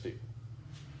rest of these people.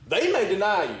 They may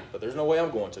deny you, but there's no way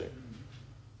I'm going to.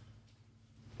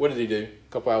 What did he do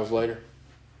a couple hours later?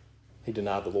 He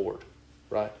denied the Lord.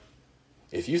 Right?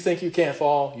 If you think you can't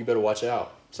fall, you better watch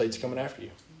out. Satan's coming after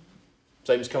you.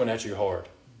 Satan's coming at you hard.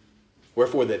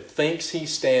 Wherefore that thinks he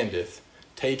standeth,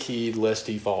 take heed lest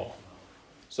he fall.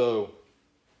 So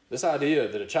this idea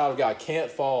that a child of God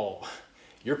can't fall,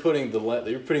 you're putting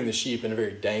the sheep in a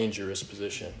very dangerous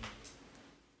position.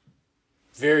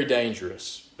 Very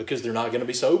dangerous, because they're not going to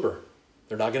be sober.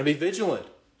 They're not going to be vigilant.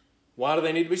 Why do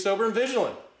they need to be sober and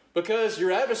vigilant? Because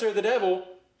your adversary, the devil,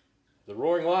 the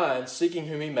roaring lion, seeking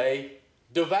whom he may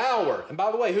devour. And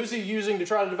by the way, who's he using to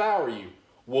try to devour you?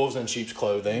 Wolves in sheep's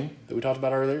clothing that we talked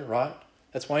about earlier, right?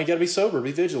 That's why you got to be sober,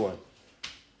 be vigilant.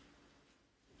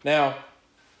 Now,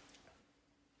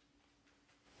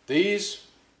 these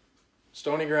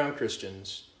stony ground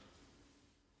Christians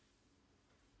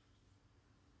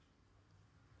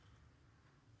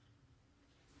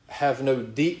have no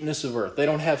deepness of earth. They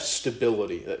don't have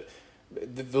stability.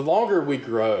 The longer we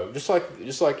grow, just like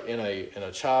in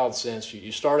a child sense,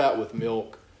 you start out with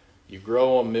milk, you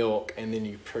grow on milk, and then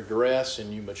you progress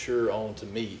and you mature on to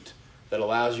meat that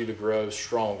allows you to grow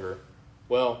stronger.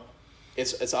 Well,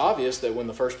 it's obvious that when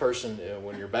the first person,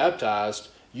 when you're baptized,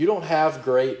 you don't have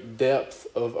great depth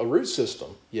of a root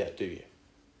system yet, do you?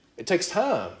 It takes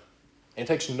time. And it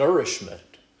takes nourishment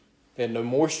and no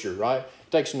moisture, right?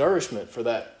 It takes nourishment for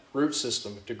that root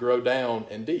system to grow down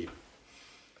and deep.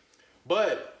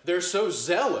 But they're so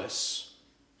zealous,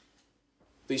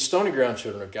 these stony ground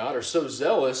children of God are so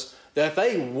zealous that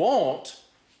they want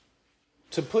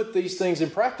to put these things in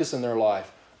practice in their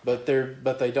life, but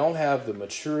they don't have the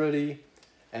maturity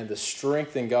and the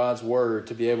strength in God's word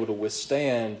to be able to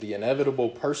withstand the inevitable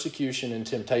persecution and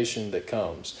temptation that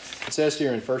comes. It says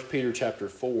here in 1 Peter chapter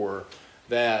 4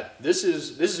 that this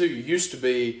is who you used to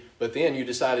be, but then you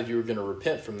decided you were going to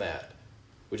repent from that,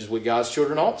 which is what God's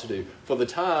children ought to do. For the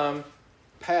time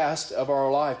past of our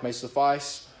life may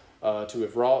suffice to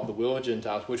have wrought the will of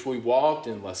Gentiles, which we walked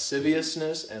in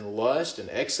lasciviousness and lust and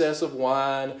excess of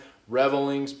wine,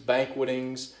 revelings,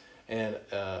 banquetings, and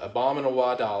abominable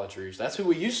idolatries. That's who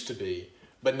we used to be.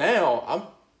 But now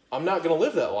I'm not going to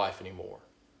live that life anymore.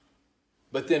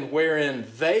 But then wherein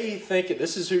they think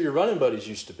this is who your running buddies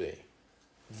used to be.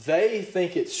 They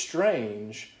think it's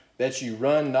strange that you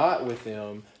run not with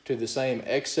them to the same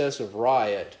excess of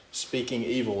riot, speaking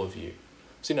evil of you.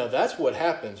 See, now that's what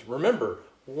happens. Remember,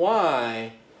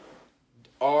 why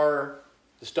are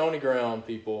the Stony Ground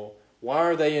people, why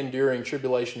are they enduring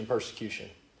tribulation and persecution?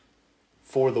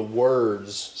 For the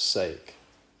word's sake.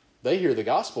 They hear the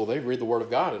gospel, they read the word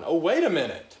of God, and oh, wait a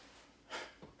minute.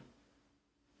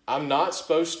 I'm not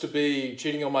supposed to be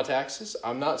cheating on my taxes.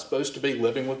 I'm not supposed to be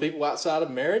living with people outside of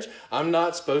marriage. I'm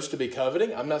not supposed to be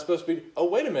coveting. I'm not supposed to be, oh,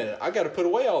 wait a minute. I got to put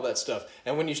away all that stuff.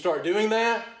 And when you start doing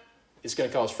that, it's going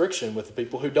to cause friction with the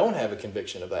people who don't have a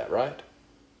conviction of that, right?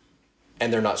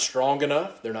 And they're not strong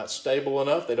enough. They're not stable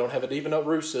enough. They don't have an even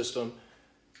root system.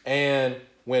 And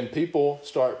when people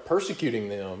start persecuting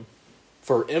them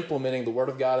for implementing the Word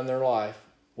of God in their life,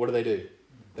 what do?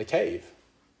 They cave.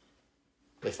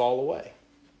 They fall away.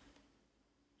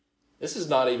 This is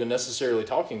not even necessarily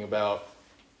talking about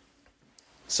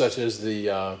such as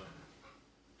the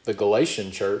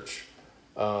Galatian church.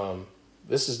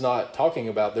 This is not talking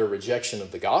about their rejection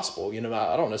of the gospel. You know,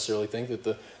 I don't necessarily think that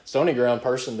the Stony Ground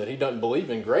person that he doesn't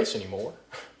believe in grace anymore.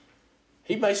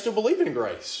 He may still believe in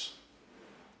grace.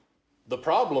 The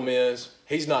problem is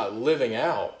he's not living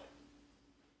out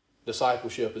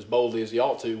discipleship as boldly as he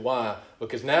ought to. Why?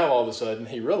 Because now all of a sudden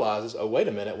he realizes, oh, wait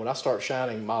a minute, when I start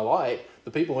shining my light, the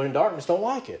people who are in darkness don't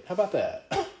like it. How about that?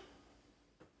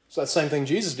 So that's the same thing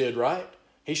Jesus did, right?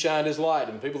 He shined his light,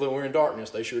 and the people that were in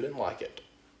darkness, they sure didn't like it.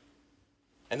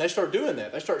 And they start doing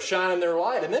that. They start shining their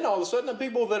light, and then all of a sudden the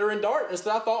people that are in darkness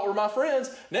that I thought were my friends,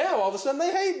 now all of a sudden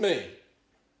they hate me.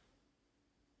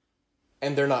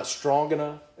 And they're not strong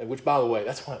enough, which, by the way,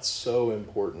 that's why it's so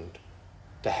important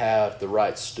to have the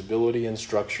right stability and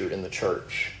structure in the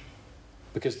church.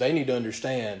 Because they need to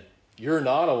understand you're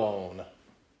not alone.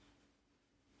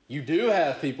 You do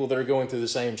have people that are going through the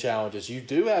same challenges. You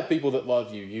do have people that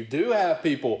love you. You do have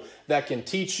people that can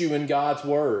teach you in God's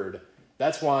Word.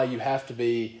 That's why you have to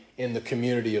be in the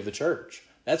community of the church.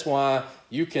 That's why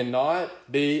you cannot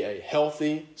be a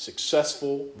healthy,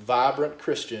 successful, vibrant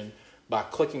Christian by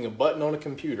clicking a button on a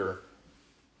computer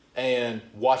and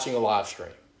watching a live stream.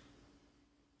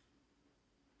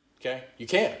 Okay? You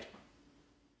can't.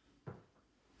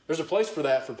 There's a place for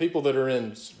that for people that are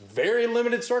in very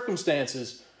limited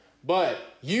circumstances, but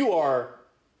you are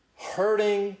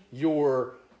hurting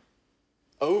your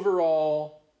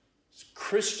overall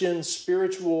Christian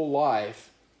spiritual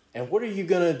life. And what are you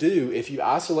going to do if you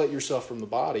isolate yourself from the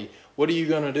body? What are you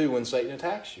going to do when Satan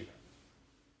attacks you?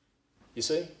 You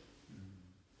see?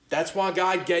 That's why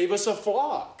God gave us a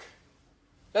flock.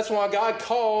 That's why God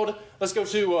called, let's go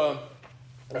to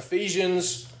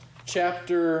Ephesians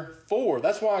chapter 4.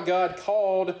 That's why God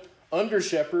called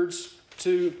under-shepherds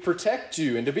to protect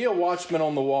you and to be a watchman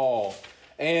on the wall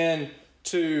and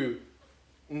to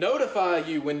notify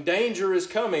you when danger is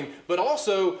coming, but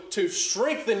also to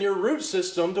strengthen your root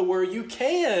system to where you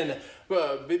can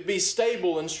be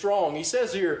stable and strong. He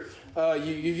says here,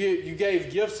 you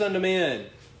gave gifts unto men,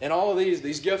 and all of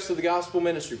these gifts of the gospel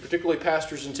ministry, particularly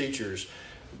pastors and teachers.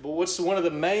 But what's one of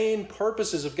the main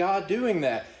purposes of God doing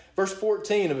that? Verse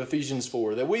 14 of Ephesians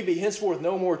 4, that we be henceforth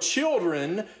no more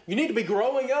children. You need to be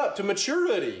growing up to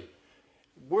maturity.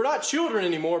 We're not children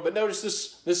anymore, but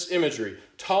notice this imagery.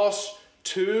 Tossed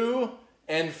to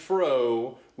and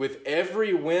fro with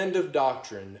every wind of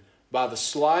doctrine by the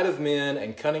sleight of men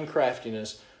and cunning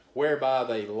craftiness, whereby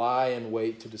they lie in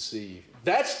wait to deceive.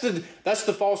 That's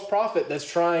the false prophet that's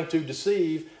trying to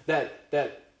deceive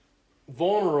that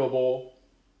vulnerable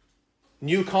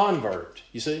new convert,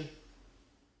 you see?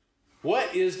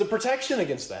 What is the protection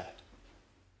against that?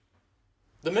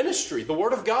 The ministry, the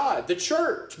Word of God, the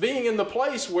church, being in the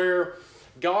place where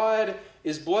God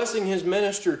is blessing His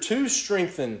minister to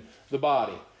strengthen the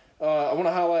body. I want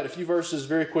to highlight a few verses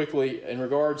very quickly in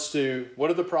regards to what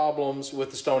are the problems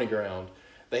with the Stony Ground.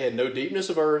 They had no deepness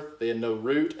of earth, they had no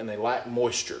root, and they lacked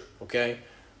moisture. Okay?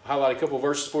 I'll highlight a couple of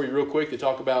verses for you real quick that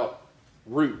talk about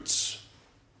roots.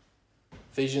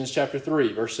 Ephesians chapter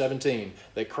 3, verse 17.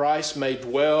 That Christ may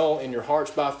dwell in your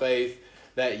hearts by faith,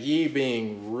 that ye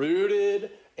being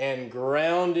rooted and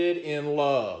grounded in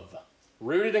love.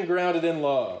 Rooted and grounded in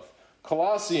love.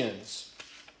 Colossians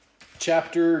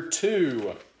chapter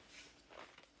 2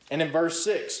 and in verse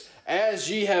 6.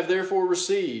 As ye have therefore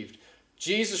received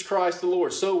Jesus Christ the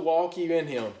Lord, so walk ye in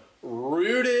Him,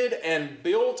 rooted and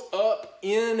built up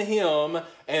in Him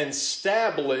and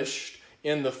established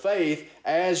in the faith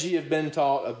as ye have been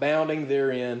taught, abounding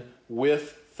therein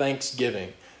with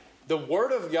thanksgiving. The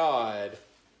Word of God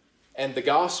and the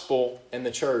gospel and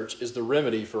the church is the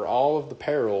remedy for all of the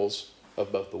perils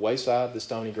of both the wayside, the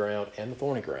stony ground, and the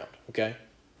thorny ground. Okay?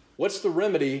 What's the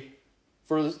remedy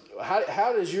for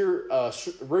how does your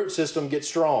root system get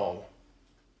strong?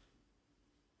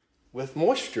 With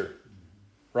moisture,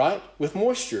 right? With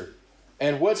moisture.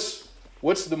 And what's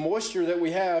the moisture that we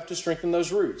have to strengthen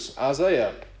those roots?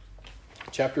 Isaiah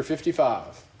chapter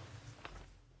 55.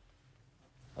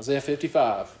 Isaiah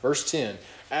 55, verse 10.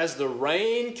 As the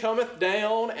rain cometh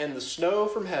down and the snow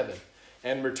from heaven,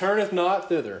 and returneth not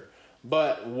thither,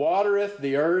 but watereth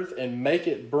the earth, and make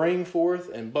it bring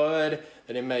forth and bud,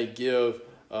 that it may give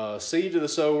seed to the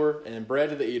sower and bread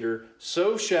to the eater,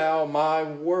 so shall my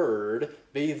word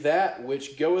be that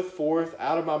which goeth forth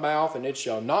out of my mouth, and it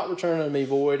shall not return unto me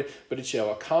void, but it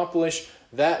shall accomplish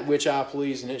that which I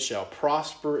please, and it shall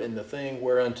prosper in the thing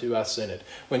whereunto I sent it.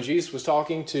 When Jesus was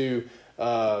talking to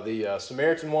the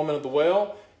Samaritan woman at the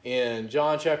well in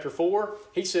John chapter 4,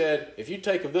 he said, if you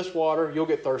take of this water, you'll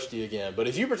get thirsty again. But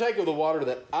if you partake of the water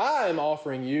that I am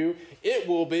offering you, it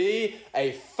will be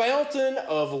a fountain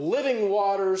of living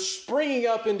waters springing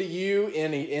up into you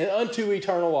unto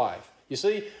eternal life. You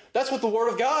see, that's what the Word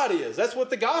of God is. That's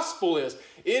what the gospel is.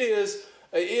 It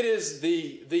is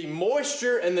the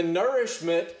moisture and the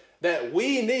nourishment that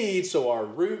we need so our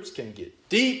roots can get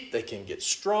deep, they can get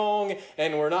strong,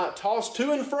 and we're not tossed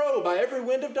to and fro by every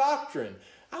wind of doctrine.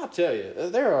 I'll tell you,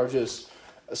 there are just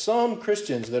some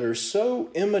Christians that are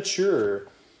so immature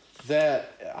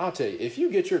that, I'll tell you, if you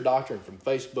get your doctrine from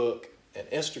Facebook and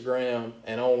Instagram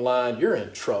and online, you're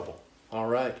in trouble, all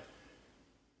right?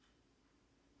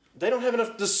 They don't have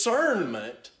enough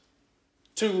discernment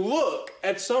to look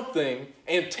at something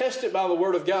and test it by the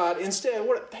Word of God. Instead,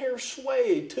 they're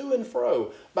swayed to and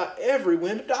fro by every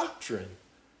wind of doctrine.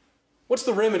 What's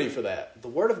the remedy for that? The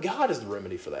Word of God is the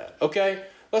remedy for that. Okay,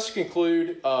 let's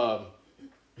conclude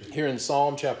here in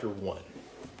Psalm chapter 1.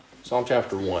 Psalm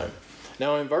chapter 1.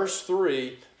 Now in verse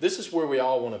 3, this is where we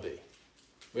all want to be.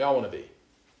 We all want to be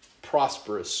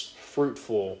prosperous,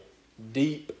 fruitful,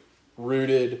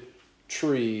 deep-rooted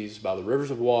trees by the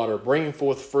rivers of water, bringing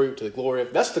forth fruit to the glory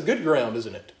of... That's the good ground,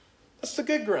 isn't it? That's the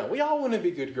good ground. We all want to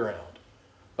be good ground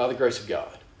by the grace of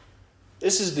God.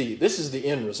 This is the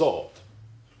end result.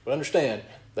 But understand,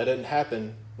 that didn't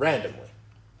happen randomly.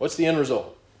 What's the end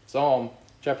result? Psalm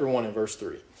chapter 1 and verse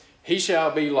 3. He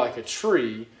shall be like a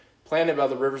tree planted by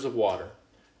the rivers of water,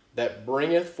 that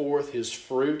bringeth forth his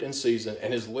fruit in season,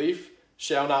 and his leaf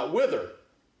shall not wither.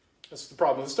 That's the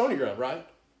problem with the stony ground, right?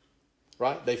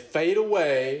 Right? They fade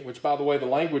away, which, by the way, the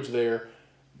language there,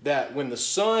 that when the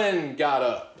sun got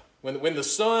up, when the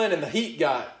sun and the heat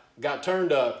got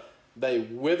turned up, they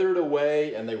withered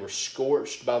away and they were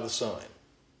scorched by the sun.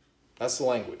 That's the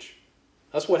language.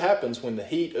 That's what happens when the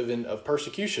heat of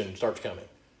persecution starts coming.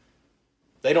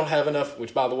 They don't have enough,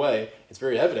 which, by the way, it's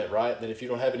very evident, right, that if you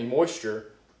don't have any moisture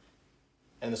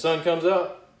and the sun comes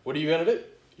up, what are you going to do?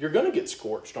 You're going to get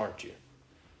scorched, aren't you?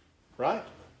 Right?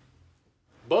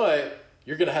 But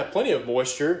you're going to have plenty of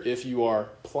moisture if you are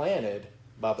planted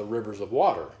by the rivers of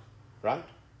water, right?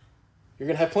 You're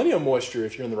going to have plenty of moisture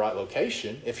if you're in the right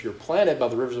location, if you're planted by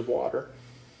the rivers of water.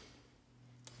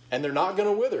 And they're not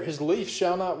going to wither. His leaf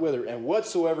shall not wither, and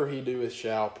whatsoever he doeth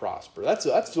shall prosper. That's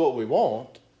what we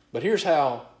want. But here's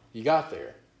how you got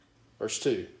there. Verse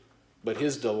 2. But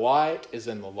his delight is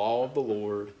in the law of the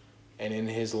Lord, and in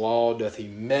his law doth he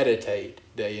meditate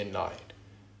day and night.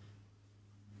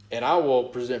 And I will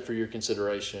present for your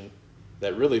consideration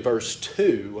that really verse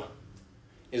 2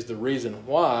 is the reason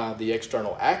why the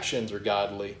external actions are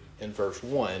godly in verse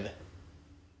 1.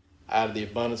 Out of the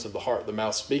abundance of the heart the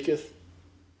mouth speaketh.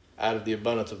 Out of the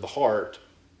abundance of the heart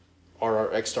are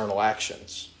our external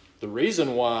actions. The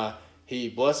reason why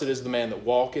blessed is the man that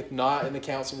walketh not in the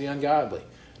counsel of the ungodly,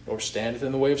 nor standeth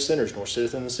in the way of sinners, nor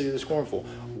sitteth in the seat of the scornful.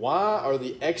 Why are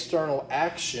the external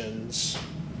actions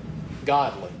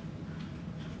godly?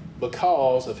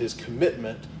 Because of his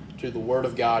commitment to the Word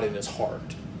of God in his heart.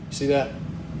 You see that?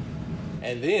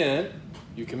 And then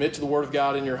you commit to the Word of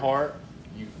God in your heart.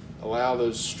 You allow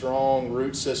those strong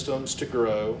root systems to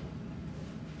grow.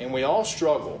 And we all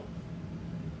struggle.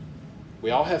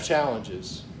 We all have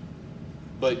challenges.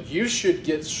 But you should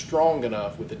get strong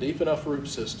enough with a deep enough root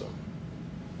system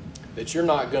that you're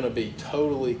not going to be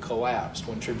totally collapsed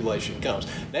when tribulation comes.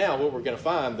 Now, what we're going to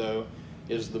find, though,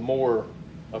 is the more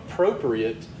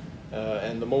appropriate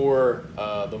and the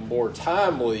more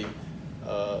timely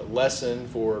lesson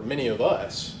for many of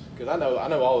us. Because I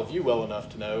know all of you well enough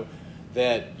to know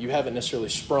that you haven't necessarily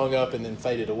sprung up and then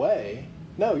faded away.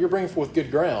 No, you're bringing forth good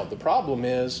ground. The problem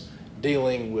is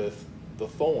dealing with the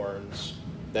thorns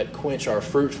that quench our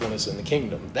fruitfulness in the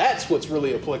kingdom. That's what's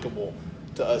really applicable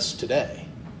to us today.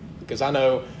 Because I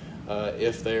know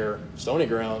if they're Stony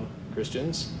Ground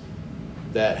Christians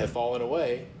that have fallen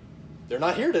away, they're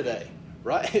not here today,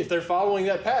 right? If they're following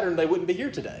that pattern, they wouldn't be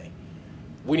here today.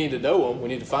 We need to know them. We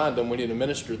need to find them. We need to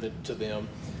minister to them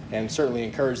and certainly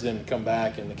encourage them to come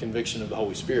back in the conviction of the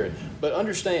Holy Spirit. But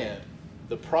understand,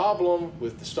 the problem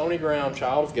with the Stony Ground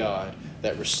child of God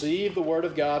that received the Word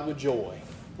of God with joy,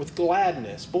 with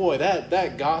gladness, boy,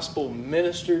 that gospel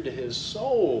ministered to his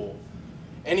soul.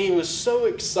 And he was so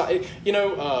excited. You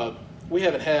know, we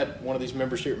haven't had one of these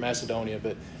members here at Macedonia,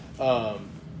 but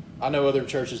I know other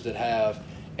churches that have.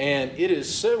 And it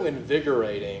is so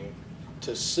invigorating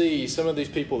to see some of these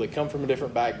people that come from a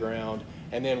different background,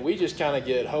 and then we just kind of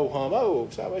get ho-hum, oh,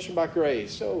 salvation by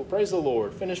grace, oh, praise the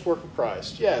Lord, finished work of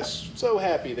Christ. Yes, so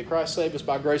happy that Christ saved us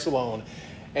by grace alone.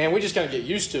 And we just kind of get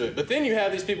used to it. But then you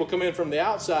have these people come in from the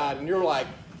outside, and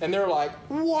they're like,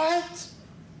 what?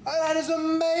 That is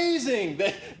amazing.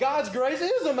 God's grace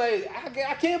is amazing.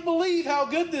 I can't believe how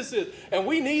good this is. And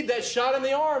we need that shot in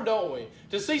the arm, don't we?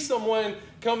 To see someone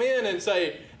come in and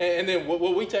say, and then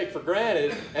what we take for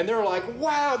granted, and they're like,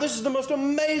 wow, this is the most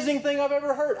amazing thing I've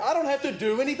ever heard. I don't have to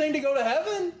do anything to go to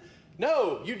heaven.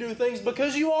 No, you do things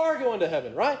because you are going to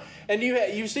heaven, right? And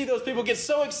you see those people get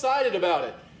so excited about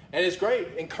it. And it's great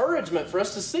encouragement for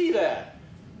us to see that.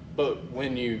 But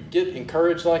when you get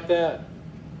encouraged like that,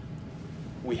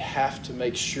 we have to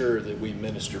make sure that we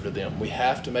minister to them. We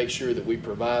have to make sure that we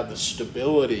provide the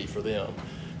stability for them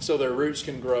so their roots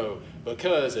can grow.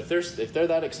 Because if they're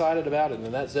that excited about it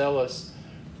and that zealous,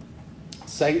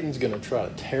 Satan's going to try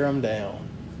to tear them down.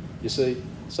 You see,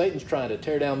 Satan's trying to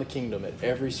tear down the kingdom at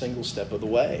every single step of the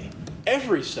way.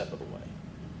 Every step of the way.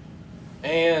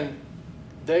 And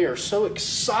they are so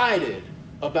excited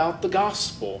about the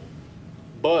gospel,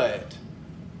 but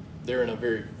they're in a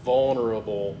very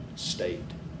vulnerable state.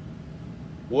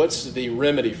 What's the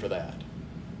remedy for that?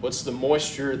 What's the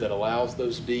moisture that allows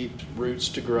those deep roots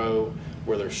to grow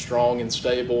where they're strong and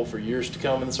stable for years to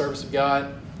come in the service of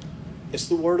God? It's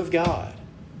the Word of God.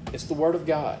 It's the Word of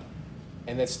God.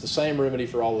 And that's the same remedy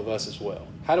for all of us as well.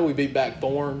 How do we beat back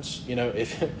thorns? You know,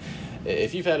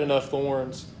 if you've had enough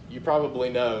thorns, you probably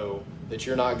know that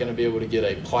you're not going to be able to get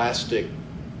a plastic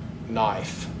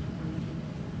knife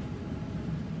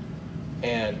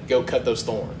and go cut those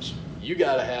thorns. You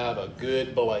got to have a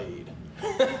good blade,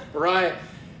 right?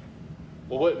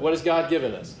 Well, what has God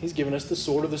given us? He's given us the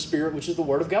sword of the Spirit, which is the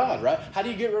Word of God, right? How do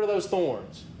you get rid of those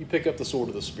thorns? You pick up the sword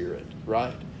of the Spirit,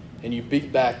 right? And you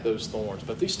beat back those thorns.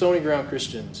 But these Stony Ground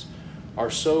Christians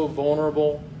are so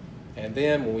vulnerable, and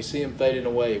then when we see them fading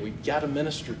away, we've got to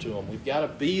minister to them. We've got to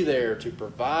be there to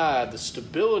provide the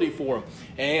stability for them.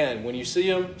 And when you see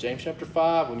them, James chapter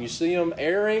 5, when you see them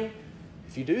erring,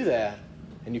 if you do that,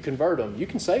 and you convert them, you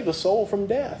can save a soul from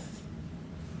death.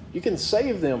 You can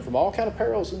save them from all kind of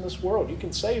perils in this world. You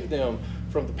can save them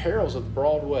from the perils of the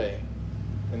broad way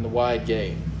and the wide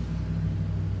gate.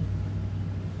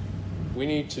 We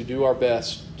need to do our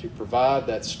best to provide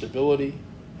that stability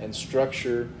and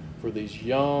structure for these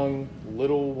young,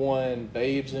 little one,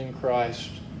 babes in Christ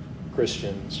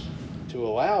Christians, to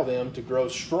allow them to grow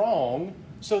strong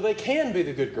so they can be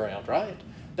the good ground, right?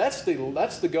 That's the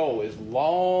goal, is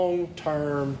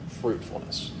long-term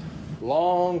fruitfulness.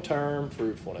 Long-term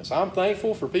fruitfulness. I'm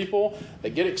thankful for people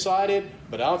that get excited,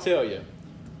 but I'll tell you,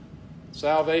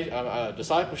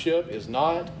 discipleship is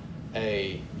not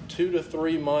a 2 to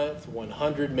 3 month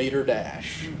 100-meter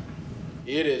dash.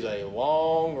 It is a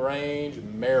long-range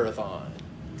marathon.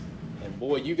 And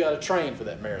boy, you got to train for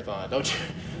that marathon, don't you?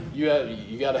 You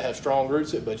got to have strong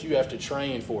roots, but you have to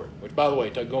train for it. Which, by the way,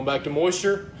 going back to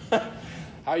moisture,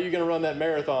 how are you going to run that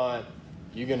marathon?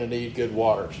 You're going to need good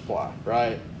water supply,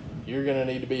 right? You're going to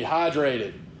need to be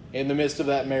hydrated in the midst of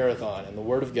that marathon. And the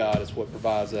Word of God is what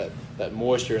provides that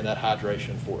moisture and that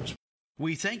hydration for us.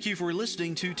 We thank you for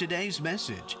listening to today's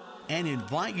message and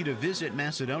invite you to visit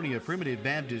Macedonia Primitive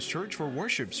Baptist Church for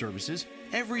worship services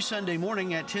every Sunday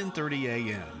morning at 10:30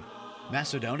 a.m.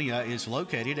 Macedonia is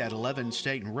located at 11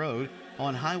 Staten Road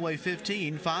on Highway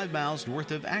 15, 5 miles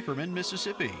north of Ackerman,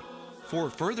 Mississippi. For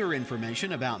further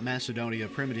information about Macedonia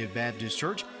Primitive Baptist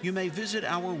Church, you may visit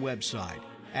our website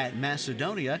at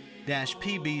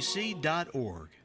macedonia-pbc.org.